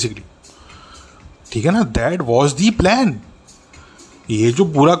basically. ठीक है ना. That was the plan. ये जो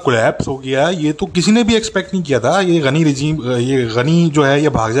पूरा कोलैप्स हो गया, ये तो किसी ने भी एक्सपेक्ट नहीं किया था. ये गनी जो है ये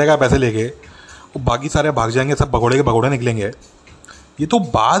भाग जाएगा पैसे लेके, और बाकी सारे भाग जाएंगे, सब भगोड़े के भगोड़े निकलेंगे. ये तो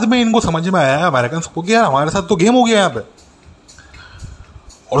बाद में इनको समझ में आया अमेरिकन को कि यार हमारे साथ तो गेम हो गया यहाँ पे.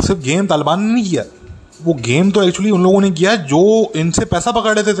 और सिर्फ गेम तालिबान ने नहीं किया, वो गेम तो एक्चुअली उन लोगों ने किया जो इनसे पैसा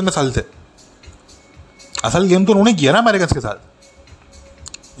पकड़ रहे थे इतने साल से. असल गेम तो उन्होंने किया ना अमेरिकन के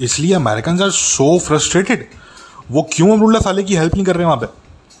साथ. इसलिए अमेरिकन आर सो फ्रस्ट्रेटेड. वो क्यों अब्दुल्ला साले की हेल्प नहीं कर रहे हैं वहाँ पे,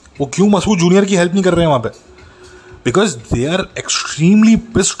 वो क्यों मसूद जूनियर की हेल्प नहीं कर रहे हैं वहाँ पे, because they are extremely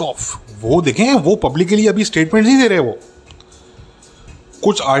pissed off. वो देखें, वो पब्लिकली अभी स्टेटमेंट नहीं दे रहे. वो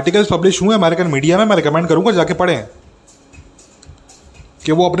कुछ आर्टिकल्स पब्लिश हुए अमेरिकन मीडिया में, मैं रिकमेंड करूंगा जाके पढ़ें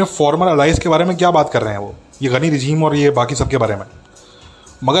कि वो अपने फॉर्मर अलाइज के बारे में क्या बात कर रहे हैं, वो ये गनी रिजीम और ये बाकी सब के बारे में.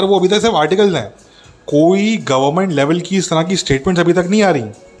 मगर वो अभी तक सिर्फ आर्टिकल्स हैं, कोई गवर्नमेंट लेवल की इस तरह की स्टेटमेंट्स अभी तक नहीं आ रही.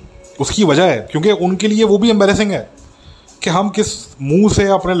 उसकी वजह है क्योंकि उनके लिए वो भी एम्बैरेसिंग है कि हम किस मुंह से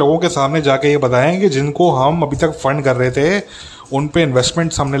अपने लोगों के सामने जाके ये बताएं कि जिनको हम अभी तक फंड कर रहे थे, उन पे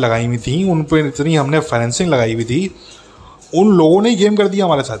इन्वेस्टमेंट्स हमने लगाई हुई थी, उन पे इतनी हमने फाइनेंसिंग लगाई हुई थी, उन लोगों ने ही गेम कर दिया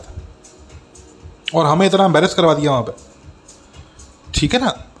हमारे साथ और हमें इतना एम्बैरेस करवा दिया वहाँ पे. ठीक है ना.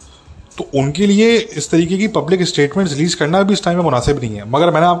 तो उनके लिए इस तरीके की पब्लिक स्टेटमेंट्स रिलीज़ करना भी इस टाइम में मुनासिब नहीं है.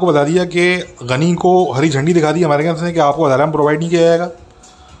 मगर मैंने आपको बता दिया कि गनी को हरी झंडी दिखा दी अमेरिकन ने कि आपको असाइलम प्रोवाइड नहीं किया जाएगा.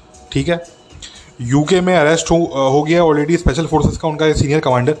 ठीक है. यूके में अरेस्ट हो गया ऑलरेडी स्पेशल फोर्सेस का उनका सीनियर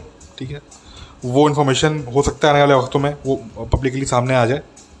कमांडर. ठीक है. वो इन्फॉर्मेशन हो सकता है आने वाले वक्तों में वो पब्लिकली सामने आ जाए.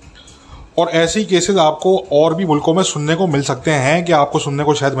 और ऐसे ही केसेस आपको और भी मुल्कों में सुनने को मिल सकते हैं कि आपको सुनने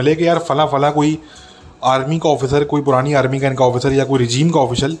को शायद मिले कि यार फला कोई आर्मी का ऑफिसर, कोई पुरानी आर्मी का इनका ऑफिसर या कोई रिजीम का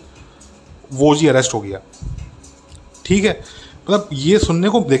ऑफिशियल वो जी अरेस्ट हो गया. ठीक है. मतलब ये सुनने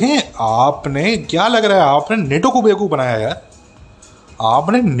को देखें, आपने क्या लग रहा है, आपने नेटो को बेवकूफ़ बनाया यार.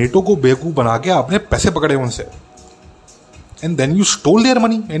 आपने नेटो को बेवकूफ़ बना के आपने पैसे पकड़े उनसे, and then you stall their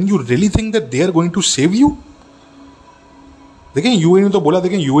money and you really think that they are going to save you. देखें, यूएई ने तो बोला,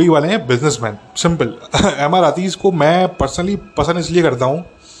 देखें यूएई वाले हैं बिजनेसमैन, सिंपल. एमआर आतीज़ को मैं पर्सनली पसंद इसलिए करता हूँ,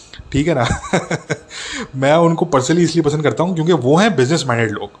 ठीक है ना. मैं उनको पर्सनली इसलिए पसंद करता हूँ क्योंकि वो हैं बिजनेस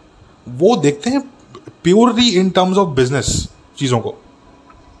माइंडेड लोग. वो देखते हैं purely in terms of business चीज़ों को.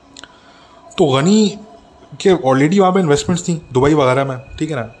 तो गनी के ऑलरेडी वहाँ पे इन्वेस्टमेंट्स थी दुबई वगैरह में. ठीक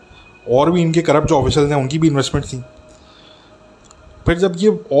है ना. और भी इनके करप्ट जो ऑफिसर्स हैं उनकी भी इन्वेस्टमेंट थी. फिर जब ये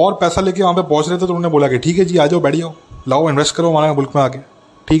और पैसा लेके वहाँ पे पहुँच रहे थे तो उन्होंने बोला कि ठीक है जी, आ जाओ, बैठ जाओ, लाओ इन्वेस्ट करो हमारे मुल्क में आके.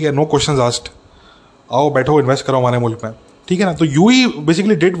 ठीक है. नो क्वेश्चंस आस्क्ड, आओ बैठो इन्वेस्ट करो हमारे मुल्क में. ठीक है ना. तो UAE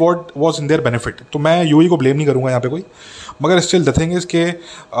basically did what was in their benefit. तो मैं यूएई को ब्लेम नहीं करूँगा यहाँ पे कोई. मगर स्टिल द थिंग इज़ के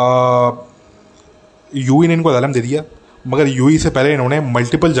यूएई ने इनको असाइलम दे दिया. मगर यूएई से पहले इन्होंने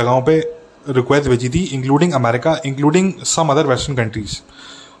मल्टीपल जगहों पे रिक्वेस्ट भेजी थी, including America, including some other western countries.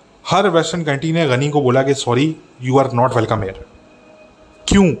 हर वेस्टर्न कंट्री ने गनी को बोला कि sorry, you are not welcome here.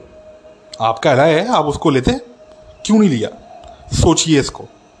 क्यों? आपका एलाय है, आप उसको लेते, क्यों नहीं लिया? सोचिए इसको.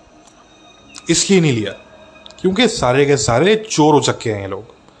 इसलिए नहीं लिया क्योंकि सारे के सारे चोर उचक्के हैं ये लोग,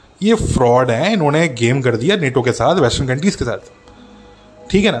 ये फ्रॉड हैं, इन्होंने गेम कर दिया नेटो के साथ, वेस्टर्न कंट्रीज़ के साथ,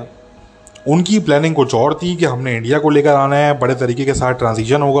 ठीक है ना। उनकी प्लानिंग कुछ और थी कि हमने इंडिया को लेकर आना है, बड़े तरीके के साथ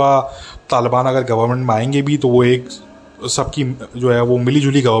ट्रांजिशन होगा, तालिबान अगर गवर्नमेंट में आएंगे भी तो वो एक सबकी जो है वो मिली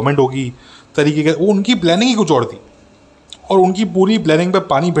जुली गवर्नमेंट होगी तरीके के, वो उनकी प्लानिंग ही कुछ और थी। और उनकी पूरी प्लानिंग पे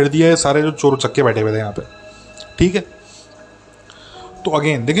पानी फिर दिया है सारे जो चोर चक्के बैठे हुए थे यहाँ पे, ठीक है। तो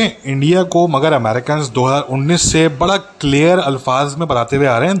अगेन देखें इंडिया को मगर अमेरिकन 2019 से बड़ा क्लियर अल्फाज में बताते हुए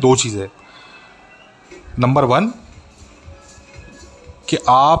आ रहे हैं दो चीज़ें। नंबर 1 कि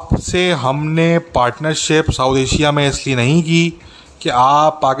आपसे हमने पार्टनरशिप साउथ एशिया में इसलिए नहीं की कि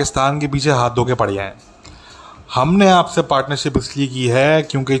आप पाकिस्तान के पीछे हाथ धो के पड़ जाएं। हमने आपसे पार्टनरशिप इसलिए की है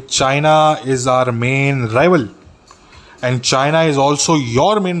क्योंकि China is our main rival and China is also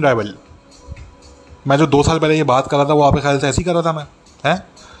your main rival. मैं जो 2 साल पहले ये बात कर रहा था वो आपके ख्याल से ऐसी कर रहा था मैं, हैं?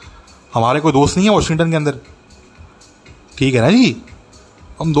 हमारे कोई दोस्त नहीं है वॉशिंगटन के अंदर, ठीक है ना जी।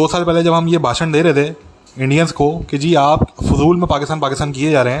 हम 2 साल पहले जब हम ये भाषण दे रहे थे इंडियंस को कि जी आप फजूल में पाकिस्तान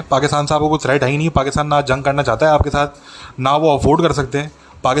किए जा रहे हैं, पाकिस्तान से आपको कोई थ्रेट है ही नहीं, पाकिस्तान ना जंग करना चाहता है आपके साथ, ना वो अफोर्ड कर सकते हैं,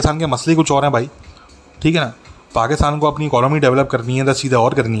 पाकिस्तान के मसले कुछ और हैं भाई, ठीक है ना। पाकिस्तान को अपनी इकॉनमी डेवलप करनी है, 10 चीज़ें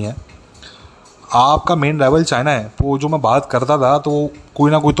और करनी है। आपका मेन राइवल चाइना है। वो जो मैं बात करता था तो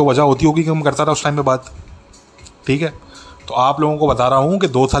कोई ना कोई तो वजह होती होगी कि मैं करता था उस टाइम पे बात, ठीक है। तो आप लोगों को बता रहा हूँ कि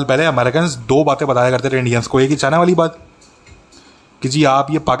 2 साल पहले अमेरिकन 2 बातें बताया करते थे इंडियंस को। एक ही चाइना वाली बात कि जी आप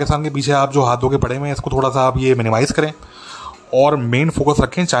ये पाकिस्तान के पीछे आप जो हाथ धो के पड़े हुए हैं इसको थोड़ा सा आप ये मिनिमाइज़ करें और मेन फोकस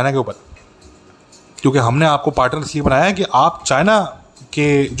रखें चाइना के ऊपर, क्योंकि हमने आपको पार्टनर इसलिए बनाया है कि आप चाइना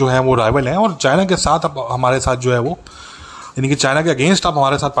के जो है वो राइवल हैं और चाइना के साथ आप हमारे साथ जो है वो यानी कि चाइना के अगेंस्ट आप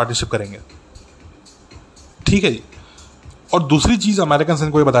हमारे साथ पार्टनरशिप करेंगे, ठीक है जी। और दूसरी चीज़ अमेरिकन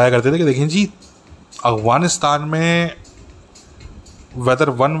इनको ये बताया करते थे कि देखें जी अफगानिस्तान में वेदर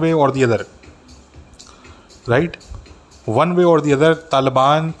वन वे और the other, right, one way और the other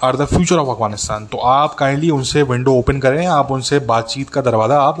Taliban are the future of Afghanistan. तो आप काइंडली उनसे विंडो ओपन करें, आप उनसे बातचीत का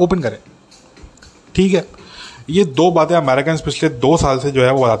दरवाज़ा आप ओपन करें, ठीक है। ये 2 बातें अमेरिकन पिछले 2 साल से जो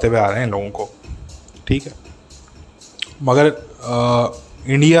है वो बताते हुए आ रहे हैं लोगों को, ठीक है। मगर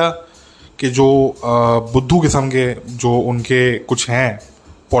इंडिया के जो बुद्धू किस्म के जो उनके कुछ हैं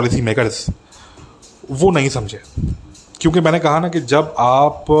पॉलिसी मेकर्स वो नहीं समझे, क्योंकि मैंने कहा ना कि जब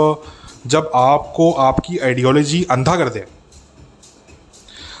आपको आपकी आइडियोलॉजी अंधा कर दे,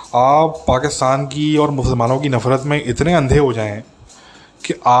 आप पाकिस्तान की और मुसलमानों की नफ़रत में इतने अंधे हो जाएं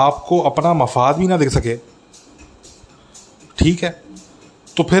कि आपको अपना मफाद भी ना दिख सके, ठीक है,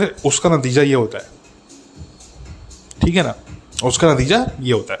 तो फिर उसका नतीजा ये होता है, ठीक है ना, उसका नतीजा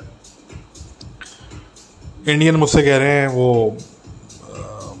ये होता है। इंडियन मुझसे कह रहे हैं वो,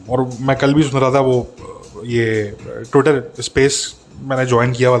 और मैं कल भी सुन रहा था वो, ये ट्विटर स्पेस मैंने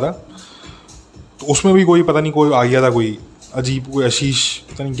ज्वाइन किया हुआ था तो उसमें भी कोई पता नहीं कोई आ गया था, कोई अजीब, कोई आशीष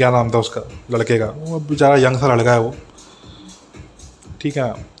पता नहीं क्या नाम था उसका लड़के का, वो बेचारा यंग सा लड़का है वो, ठीक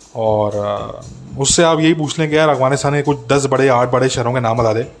है। और उससे आप यही पूछ लें कि यार अफगानिस्तान के कुछ 10 बड़े 8 बड़े शहरों के नाम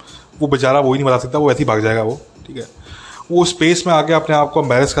बता दे, वो बेचारा वो ही नहीं बता सकता, वो ऐसे ही भाग जाएगा वो, ठीक है। वो स्पेस में आके अपने आप को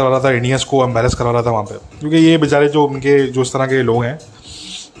एम्बेरस करा रहा था, इंडियंस को एम्बेरस करा रहा था वहाँ पे, क्योंकि ये बेचारे जो उनके जो इस तरह के लोग हैं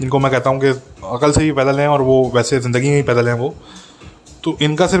जिनको मैं कहता हूँ कि अकल से भी पैदल हैं और वो वैसे ज़िंदगी में ही पैदल हैं वो, तो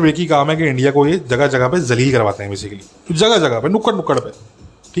इनका सिर्फ एक ही काम है कि इंडिया को ये जगह जगह पे जलील करवाते हैं, बेसिकली जगह जगह पे, नुक्कड़ नुक्कड़ पे,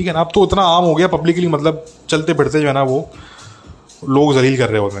 ठीक है ना। अब तो इतना आम हो गया पब्लिकली, मतलब चलते फिरते जो है ना वो लोग जलील कर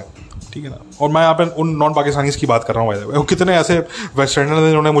रहे होते हैं, ठीक है ना। और मैं यहाँ पे उन नॉन पाकिस्तानीज़ की बात कर रहा हूँ भाई, कितने ऐसे वेस्टर्नर हैं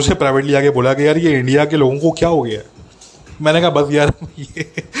जिन्होंने मुझे प्राइवेटली आके बोला कि यार ये इंडिया के लोगों को क्या हो गया है। मैंने कहा बस यार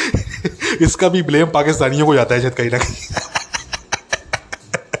ये इसका भी ब्लेम पाकिस्तानियों को जाता है शायद कहीं ना कहीं,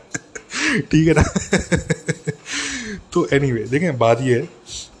 ठीक है ना। तो एनीवे देखें बात ये है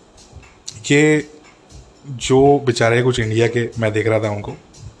कि जो बेचारे कुछ इंडिया के मैं देख रहा था उनको,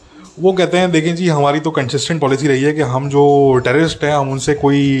 वो कहते हैं देखें जी हमारी तो कंसिस्टेंट पॉलिसी रही है कि हम जो टेररिस्ट हैं हम उनसे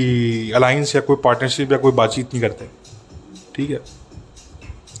कोई अलाइंस या कोई पार्टनरशिप या कोई बातचीत नहीं करते, ठीक है।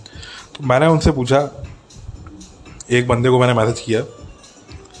 तो मैंने उनसे पूछा, एक बंदे को मैंने मैसेज किया,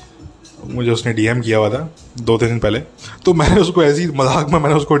 मुझे उसने डीएम किया हुआ था 2-3 दिन पहले, तो मैंने उसको ऐसी मजाक में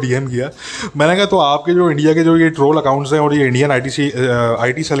मैंने उसको डीएम किया। मैंने कहा तो आपके जो इंडिया के जो ये ट्रोल अकाउंट्स हैं और ये इंडियन आईटी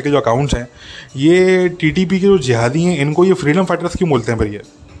सेल के जो अकाउंट्स हैं, ये टीटीपी के जो जिहादी हैं इनको ये फ्रीडम फाइटर्स क्यों बोलते हैं फिर ये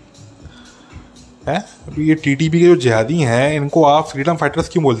हैं? अभी ये टीटीपी के जो जिहादी हैं इनको आप फ्रीडम फाइटर्स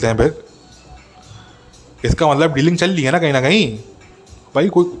क्यों बोलते हैं फिर? इसका मतलब डीलिंग चल रही है ना कहीं भाई,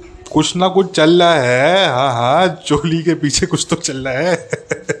 कोई कुछ ना कुछ चल रहा है। हाँ हाँ, चोली के पीछे कुछ तो चल रहा है।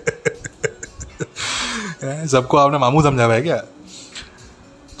 सबको आपने मामू समझा हुआ है क्या?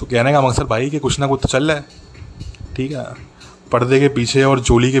 तो कहने का मकसद भाई कि कुछ ना कुछ तो चल रहा है, ठीक है। पर्दे के पीछे और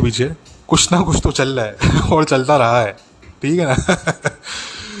चोली के पीछे कुछ ना कुछ तो चल रहा है और चलता रहा है, ठीक है ना।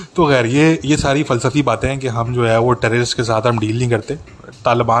 तो खैर ये सारी फ़लसफ़ी बातें हैं कि हम जो है वो टेररिस्ट के साथ हम डील नहीं करते।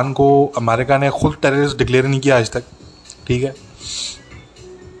 तालिबान को अमेरिका ने खुद टेररिस्ट डिक्लेयर नहीं किया आज तक, ठीक है,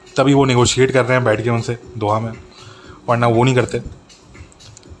 तभी वो नेगोशिएट कर रहे हैं बैठ के उनसे दोहा में, वरना वो नहीं करते।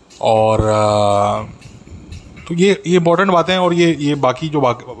 और तो ये इंपॉर्टेंट बातें हैं। और ये बाकी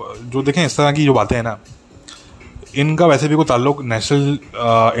जो देखें इस तरह की जो बातें हैं ना, इनका वैसे भी कोई ताल्लुक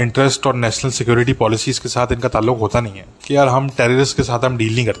नेशनल इंटरेस्ट और नेशनल सिक्योरिटी पॉलिसीज़ के साथ इनका ताल्लुक होता नहीं है कि यार हम टेररिस्ट के साथ हम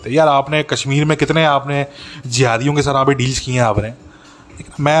डील नहीं करते। यार आपने कश्मीर में कितने आपने जिहादियों के साथ आप डील्स किए हैं आपने।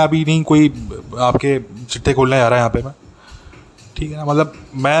 मैं अभी नहीं कोई आपके चिट्ठे खोलने जा रहा है यहाँ पे मैं, ठीक है ना। मतलब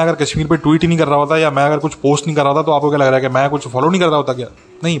मैं अगर कश्मीर पे ट्वीट ही नहीं कर रहा होता या मैं अगर कुछ पोस्ट नहीं कर रहा होता तो आपको क्या लग रहा है कि मैं कुछ फॉलो नहीं कर रहा होता क्या?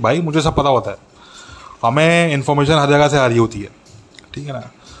 नहीं भाई, मुझे सब पता होता है। हमें इन्फॉर्मेशन हर जगह से आ रही होती है, ठीक है ना।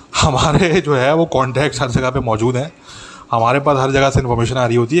 हमारे जो है वो कॉन्टैक्ट हर जगह पे मौजूद हैं, हमारे पास हर जगह से इन्फॉर्मेशन आ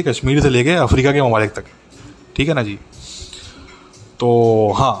रही होती है, कश्मीर से लेके अफ्रीका के ममालिक तक, ठीक है ना जी। तो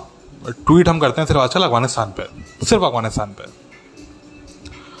हाँ, ट्वीट हम करते हैं सिर्फ आजकल अफगानिस्तान पे, सिर्फ अफगानिस्तान पे।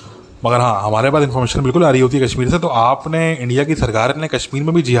 मगर हाँ, हमारे पास इन्फॉर्मेशन बिल्कुल आ रही होती है कश्मीर से। तो आपने, इंडिया की सरकार ने कश्मीर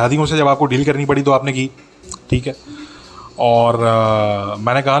में भी जिहादियों से जब आपको डील करनी पड़ी तो आपने की, ठीक है। और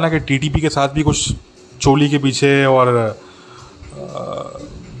मैंने कहा ना कि टीटीपी के साथ भी कुछ चोली के पीछे और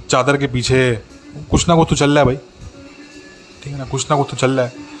चादर के पीछे कुछ ना कुछ तो चल रहा है भाई, ठीक है ना, कुछ ना कुछ तो चल रहा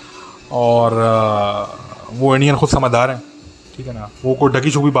है। और वो इंडियन खुद समझदार हैं, ठीक है ना, वो कोई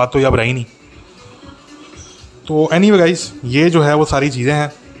ढकी छुपी बात तो ये अब रही नहीं। तो एनीवे गाइस, ये जो है वो सारी चीज़ें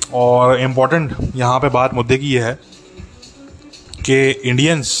हैं। और इम्पॉर्टेंट यहाँ पे बात मुद्दे की ये है कि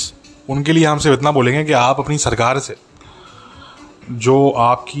इंडियंस, उनके लिए हम सिर्फ इतना बोलेंगे कि आप अपनी सरकार से, जो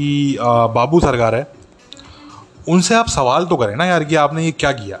आपकी बाबू सरकार है, उनसे आप सवाल तो करें ना यार कि आपने ये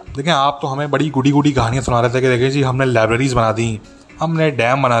क्या किया। देखें, आप तो हमें बड़ी गुडी गुडी कहानियाँ सुना रहे थे कि देखें जी हमने लाइब्रेरीज़ बना दी, हमने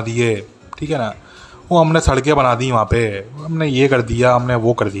डैम बना दिए, ठीक है ना, वो हमने सड़कें बना दी वहाँ पे, हमने ये कर दिया, हमने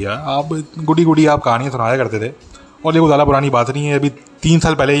वो कर दिया। आप गुडी गुडी आप कहानियाँ सुनाया करते थे, और ये कोई ज़्यादा पुरानी बात नहीं है, अभी 3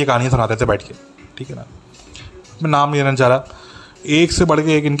 साल पहले ये कहानियाँ सुनाते थे बैठ के, ठीक है ना। मैं नाम नहीं लेना चाह रहा। एक से बढ़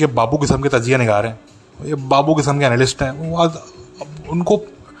के एक इनके बाबू किस्म के तजिया निगार हैं, ये बाबू किस्म के एनालिस्ट हैं। वो उनको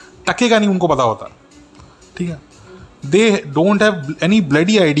टकेगा नहीं, उनको पता होता, ठीक है। They don't have any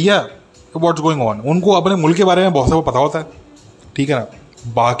bloody idea what's going on. उनको अपने मुल्क के बारे में बहुत सा पता होता है, ठीक है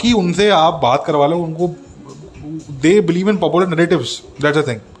ना। बाकी उनसे आप बात करवा लो, उनको they believe in popular narratives, that's a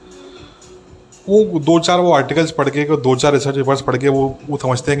thing. वो 2-4 वो आर्टिकल्स पढ़ के, 2-4 रिसर्च पेपर्स पढ़ के वो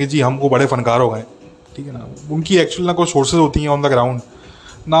समझते हैं कि जी हमको बड़े फनकार हो गए, ठीक है ना। उनकी एक्चुअल ना कोई सोर्सेज होती हैं ऑन द ग्राउंड,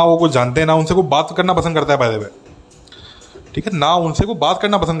 ना वो कुछ जानते हैं, ना उनसे कोई बात करना पसंद करता है पहले पे, ठीक है, ना उनसे कोई बात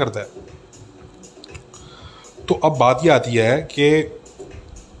करना पसंद करता है। तो अब बात ये आती है कि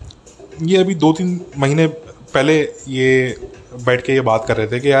ये अभी 2-3 महीने पहले ये बैठ के ये बात कर रहे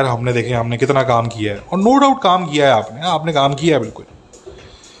थे कि यार हमने देखें हमने कितना काम किया है। और नो डाउट काम किया है आपने काम किया है बिल्कुल।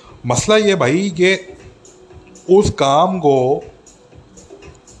 मसला ये भाई कि उस काम को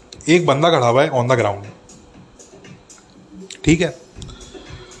एक बंदा खड़ा हुआ है ऑन द ग्राउंड, ठीक है,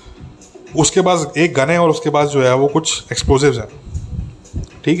 उसके पास एक गन है और उसके पास जो है वो कुछ एक्सप्लोजिव्स हैं,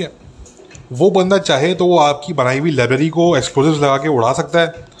 ठीक है। वो बंदा चाहे तो वो आपकी बनाई हुई लाइब्रेरी को एक्सप्लोजिव्स लगा के उड़ा सकता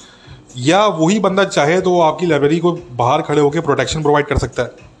है, या वही बंदा चाहे तो वो आपकी लाइब्रेरी को बाहर खड़े होकर प्रोटेक्शन प्रोवाइड कर सकता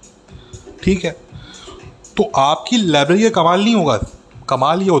है, ठीक है। तो आपकी लाइब्रेरी का कमाल नहीं होगा।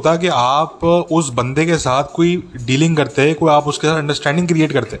 कमाल ये होता है कि आप उस बंदे के साथ कोई डीलिंग करते, कोई आप उसके साथ अंडरस्टैंडिंग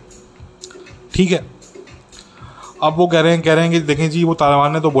क्रिएट करते, ठीक है। अब वो कह रहे हैं कि देखें जी वो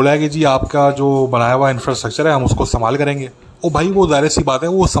तालिबान ने तो बोला है कि जी आपका जो बनाया हुआ इंफ्रास्ट्रक्चर है हम उसको संभाल करेंगे। ओ भाई, वो ज़ाहिर सी बात है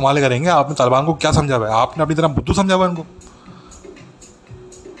वो संभाल करेंगे। आपने तालिबान को क्या समझा हुआ है? आपने अपनी तरह बुद्धू समझा हुआ है उनको,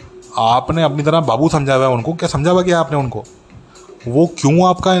 आपने अपनी तरह बाबू समझा हुआ है उनको। क्या समझा हुआ क्या आपने उनको? वो क्यों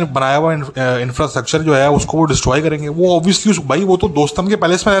आपका बनाया हुआ इंफ्रास्ट्रक्चर जो है उसको वो डिस्ट्रॉय करेंगे? वो ऑब्वियसली भाई वो तो दोस्तम के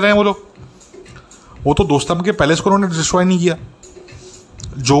पैलेस में रह रहे हैं वो लोग। वो तो दोस्तम के पैलेस को उन्होंने डिस्ट्रॉय नहीं किया,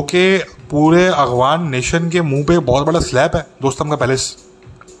 जो कि पूरे अफगान नेशन के मुंह पे बहुत बड़ा स्लैब है दोस्तम का पैलेस।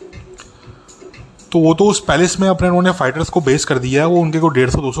 तो वो तो उस पैलेस में अपने उन्होंने फाइटर्स को बेस कर दिया है। वो उनके को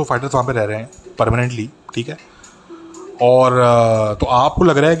 150-200 फाइटर्स वहाँ पे रह रहे हैं परमानेंटली, ठीक है। और तो आपको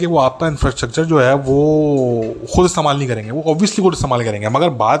लग रहा है कि वो आपका इंफ्रास्ट्रक्चर जो है वो खुद इस्तेमाल नहीं करेंगे। वो ऑब्वियसली खुद इस्तेमाल करेंगे, मगर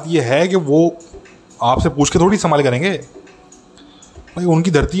बात ये है कि वो आपसे पूछ के थोड़ी इस्तेमाल करेंगे भाई।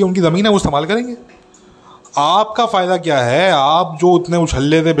 उनकी धरती है, उनकी ज़मीन है, वो इस्तेमाल करेंगे। आपका फ़ायदा क्या है? आप जो इतने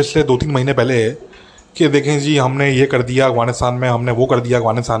उछल्ले थे पिछले 2-3 महीने पहले कि देखें जी हमने ये कर दिया अफगानिस्तान में, हमने वो कर दिया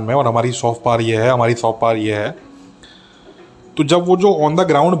अफगानिस्तान में, और हमारी सॉफ्ट पावर ये है, हमारी सॉफ्ट पावर ये है। तो जब वो जो ऑन द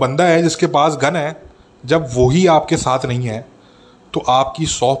ग्राउंड बंदा है जिसके पास गन है, जब वही आपके साथ नहीं है तो आपकी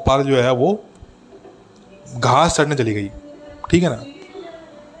सॉफ्ट पावर जो है वो घास चढ़ने चली गई, ठीक है ना।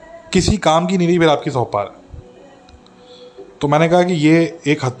 किसी काम की नहीं रही, फिर आपकी सौंप पा रहा है। तो मैंने कहा कि ये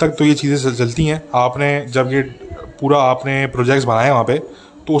एक हद तक तो ये चीज़ें चलती हैं। आपने जब ये पूरा आपने प्रोजेक्ट्स बनाए वहाँ पे,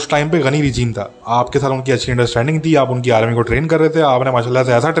 तो उस टाइम पे गनी रिजीम था, आपके साथ उनकी अच्छी अंडरस्टैंडिंग थी, आप उनकी आर्मी को ट्रेन कर रहे थे, आपने माशाल्लाह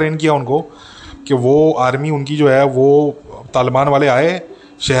से ऐसा ट्रेन किया उनको कि वो आर्मी उनकी जो है वो तालिबान वाले आए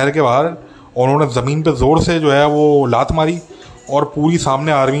शहर के बाहर और उन्होंने ज़मीन पे ज़ोर से जो है वो लात मारी और पूरी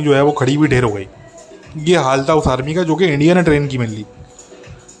सामने आर्मी जो है वो खड़ी हुई ढेर हो गई। ये हाल था उस आर्मी का जो कि इंडिया ने ट्रेन की मिली।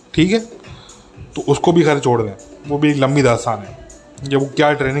 ठीक है, तो उसको भी खैर छोड़ दें, वो भी एक लंबी दास्तान है। ये वो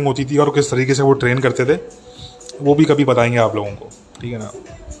क्या ट्रेनिंग होती थी और किस तरीके से वो ट्रेन करते थे, वो भी कभी बताएंगे आप लोगों को। ठीक है ना।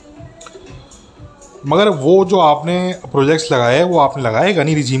 मगर वो जो आपने प्रोजेक्ट्स लगाए वो आपने लगाए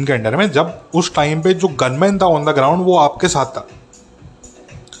गनी रिजीम के अंडर में, जब उस टाइम पे जो गनमैन था ऑन द ग्राउंड वो आपके साथ था।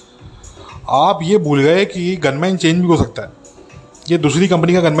 आप ये भूल गए कि गनमैन चेंज भी हो सकता है, ये दूसरी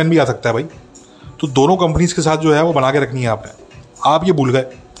कंपनी का गनमैन भी आ सकता है भाई। तो दोनों कंपनीज के साथ जो है वो बना के रखनी है आपने, आप ये भूल गए।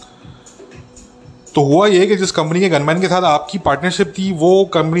 तो हुआ ये कि जिस कंपनी के गनमैन के साथ आपकी पार्टनरशिप थी वो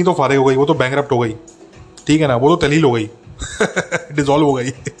कंपनी तो फारिग हो गई, वो तो बैंकरप्ट हो गई। ठीक है ना, वो तो तलील हो गई डिसॉल्व हो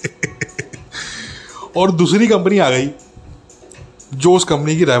गई और दूसरी कंपनी आ गई जो उस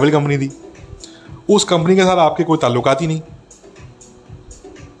कंपनी की राइवल कंपनी थी। उस कंपनी के साथ आपके कोई ताल्लुकात ही नहीं।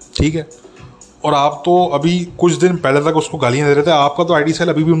 ठीक है, और आप तो अभी कुछ दिन पहले तक उसको गालियां दे रहे थे। आपका तो आईटी सेल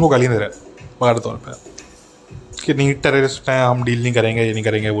अभी भी उनको गालियां दे रहा है बगैर तौर पर कि नहीं टेररिस्ट हैं, हम डील नहीं करेंगे, ये नहीं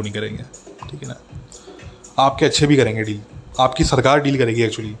करेंगे, वो नहीं करेंगे। ठीक है ना, आपके अच्छे भी करेंगे डील, आपकी सरकार डील करेगी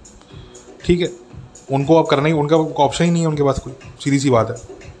एक्चुअली। ठीक है, उनको अब करना ही, उनका ऑप्शन ही नहीं है उनके पास कोई, सीधी सी बात है।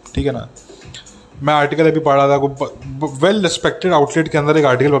 ठीक है ना। मैं आर्टिकल अभी पढ़ रहा था, वेल रिस्पेक्टेड आउटलेट के अंदर एक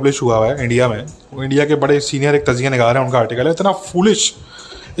आर्टिकल पब्लिश हुआ है इंडिया में, वो इंडिया के बड़े सीनियर एक तजिया निगार हैं, उनका आर्टिकल है।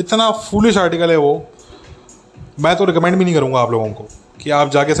 इतना फूलिश आर्टिकल है वो, मैं तो रिकमेंड भी नहीं करूँगा आप लोगों को कि आप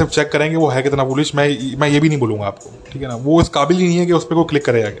जाके सिर्फ चेक करेंगे वो है कितना फूलिश। मैं ये भी नहीं बोलूँगा आपको। ठीक है ना, वो इस काबिल ही नहीं है कि उस पर कोई क्लिक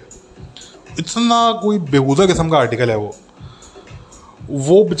करे जाके। इतना कोई बेहूदा किस्म का आर्टिकल है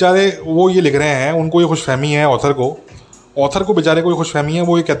वो बेचारे वो ये लिख रहे हैं, उनको ये खुशफहमी है ऑथर को बेचारे को ये खुशफहमी है।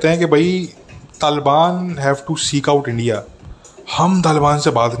 वो ये कहते हैं कि भाई Taliban have to seek out India, हम तालिबान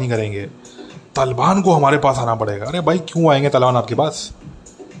से बात नहीं करेंगे, तालिबान को हमारे पास आना पड़ेगा। अरे भाई क्यों आएंगे तालिबान आपके पास,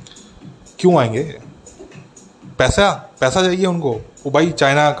 क्यों आएंगे? पैसा चाहिए उनको। वो भाई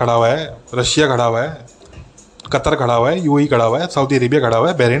चाइना खड़ा हुआ है, रशिया खड़ा हुआ है, कतर खड़ा हुआ है, यूएई खड़ा हुआ है, सऊदी अरेबिया खड़ा हुआ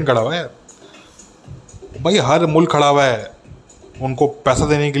है, बहरीन खड़ा हुआ है। भाई हर मुल्क खड़ा हुआ है उनको पैसा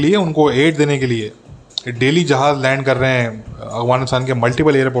देने के लिए, उनको एड देने के लिए। डेली जहाज़ लैंड कर रहे हैं अफगानिस्तान के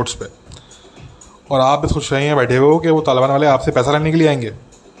मल्टीपल एयरपोर्ट्स पे, और आप इस खुश रही हैं बैठे हुए हो कि वो तालिबान वाले आपसे पैसा लेने के लिए आएंगे।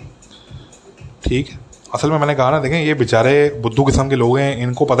 ठीक है, असल में मैंने कहा ना, देखें ये बेचारे बुद्धू किस्म के लोग हैं,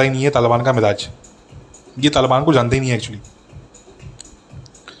 इनको पता ही नहीं है तालिबान का मिजाज। ये तालिबान को जानते ही नहीं है एक्चुअली।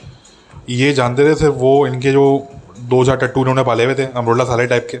 ये जानते थे सिर्फ वो इनके जो 2-4 टट्टू इन्होंने पाले हुए थे अमरुल्ला साले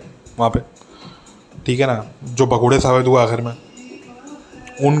टाइप के वहाँ पे। ठीक है ना, जो भगोड़े साबित हुआ आखिर में,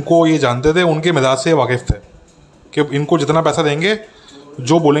 उनको ये जानते थे, उनके मिजाज से वाकिफ़ थे कि इनको जितना पैसा देंगे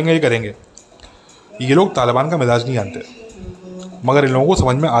जो बोलेंगे ये करेंगे। ये लोग तालिबान का मिजाज नहीं जानते, मगर इन लोगों को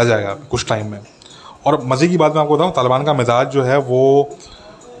समझ में आ जाएगा कुछ टाइम में। और मज़े की बात मैं आपको बताऊँ, तालिबान का मिजाज जो है वो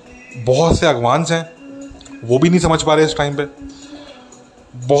बहुत से अफगान्स हैं वो भी नहीं समझ पा रहे इस टाइम पे,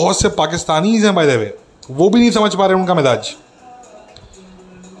 बहुत से पाकिस्तानीज़ हैं बाय द वे, वो भी नहीं समझ पा रहे उनका मिजाज।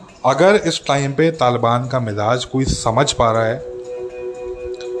 अगर इस टाइम पे तालिबान का मिजाज कोई समझ पा रहा है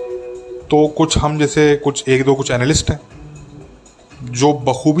तो कुछ हम जैसे कुछ एनालिस्ट हैं जो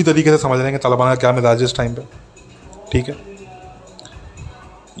बखूबी तरीके से समझ रहे हैं कि तालिबान का क्या मिजाज है इस टाइम पे। ठीक है,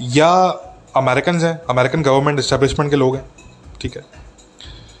 या अमेरिकन हैं, अमेरिकन गवर्नमेंट इस्टेब्लिशमेंट के लोग हैं। ठीक है,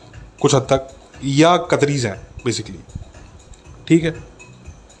 कुछ हद तक, या कतरीज हैं बेसिकली। ठीक है,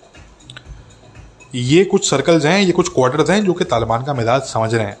 ये कुछ सर्कल्स हैं, ये कुछ क्वार्टर्स हैं जो कि तालिबान का मिजाज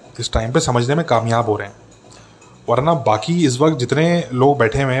समझ रहे हैं, इस टाइम पे समझने में कामयाब हो रहे हैं। वरना बाकी इस वक्त जितने लोग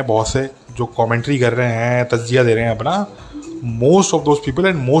बैठे हुए हैं, बहुत से जो कमेंट्री कर रहे हैं, तज्जिया दे रहे हैं अपना, most of those people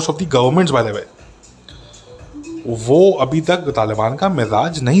and most of the governments by the way, वो अभी तक तालिबान का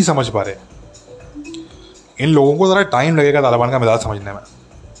मिजाज नहीं समझ पा रहे। इन लोगों को ज़रा टाइम लगेगा तालिबान का मिजाज समझने में।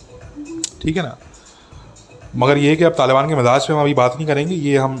 ठीक है ना, मगर ये कि अब तालिबान के मिजाज पे हम अभी बात नहीं करेंगे,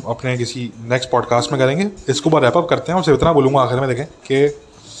 ये हम अपने किसी नेक्स्ट पॉडकास्ट में करेंगे। इसको बार रैप अप करते हैं और सिर्फ इतना बोलूँगा आखिर में, देखें कि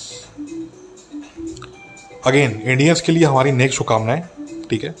अगेन इंडियंस के लिए हमारी नेक शुभकामनाएं।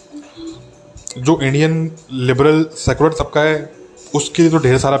 ठीक है, जो इंडियन लिबरल सेकुलर तबका है उसके लिए तो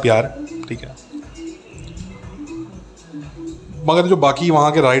ढेर सारा प्यार। ठीक है, मगर जो बाकी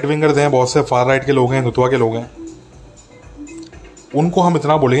वहाँ के राइट विंगर्स हैं, बहुत से फार राइट के लोग हैं, हिंदुत्वा के लोग हैं, उनको हम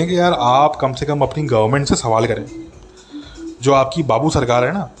इतना बोलेंगे कि यार आप कम से कम अपनी गवर्नमेंट से सवाल करें। जो आपकी बाबू सरकार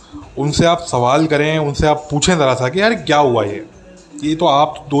है ना, उनसे आप सवाल करें, उनसे आप पूछें ज़रा सा कि यार क्या हुआ ये, ये तो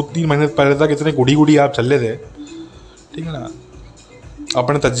आप 2-3 महीने पहले तक इतने गुडी गुडी आप चल रहे थे, ठीक है ना,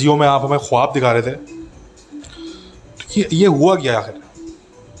 अपने तज्जियों में आप हमें ख्वाब दिखा रहे थे। तो ये हुआ क्या आखिर?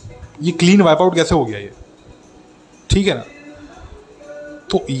 ये क्लीन वाइप आउट कैसे हो गया ये? ठीक है ना।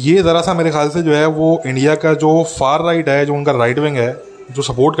 तो ये ज़रा सा मेरे ख्याल से जो है वो इंडिया का जो फार राइट है, जो उनका राइट विंग है, जो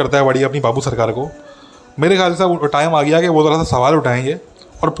सपोर्ट करता है बड़ी अपनी बाबू सरकार को, मेरे ख्याल से टाइम आ गया कि वो ज़रा सा सवाल उठाएंगे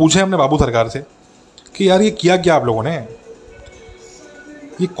और पूछें अपने बाबू सरकार से कि यार ये किया क्या आप लोगों ने?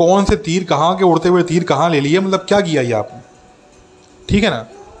 ये कौन से तीर, कहाँ के उड़ते हुए तीर कहाँ ले लिए, मतलब क्या किया ये आपने? ठीक है ना।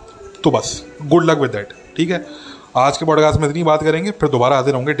 तो बस गुड लक विद दैट। ठीक है, आज के पॉडकास्ट में इतनी बात करेंगे, फिर दोबारा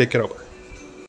हाजिर होंगे। Take care.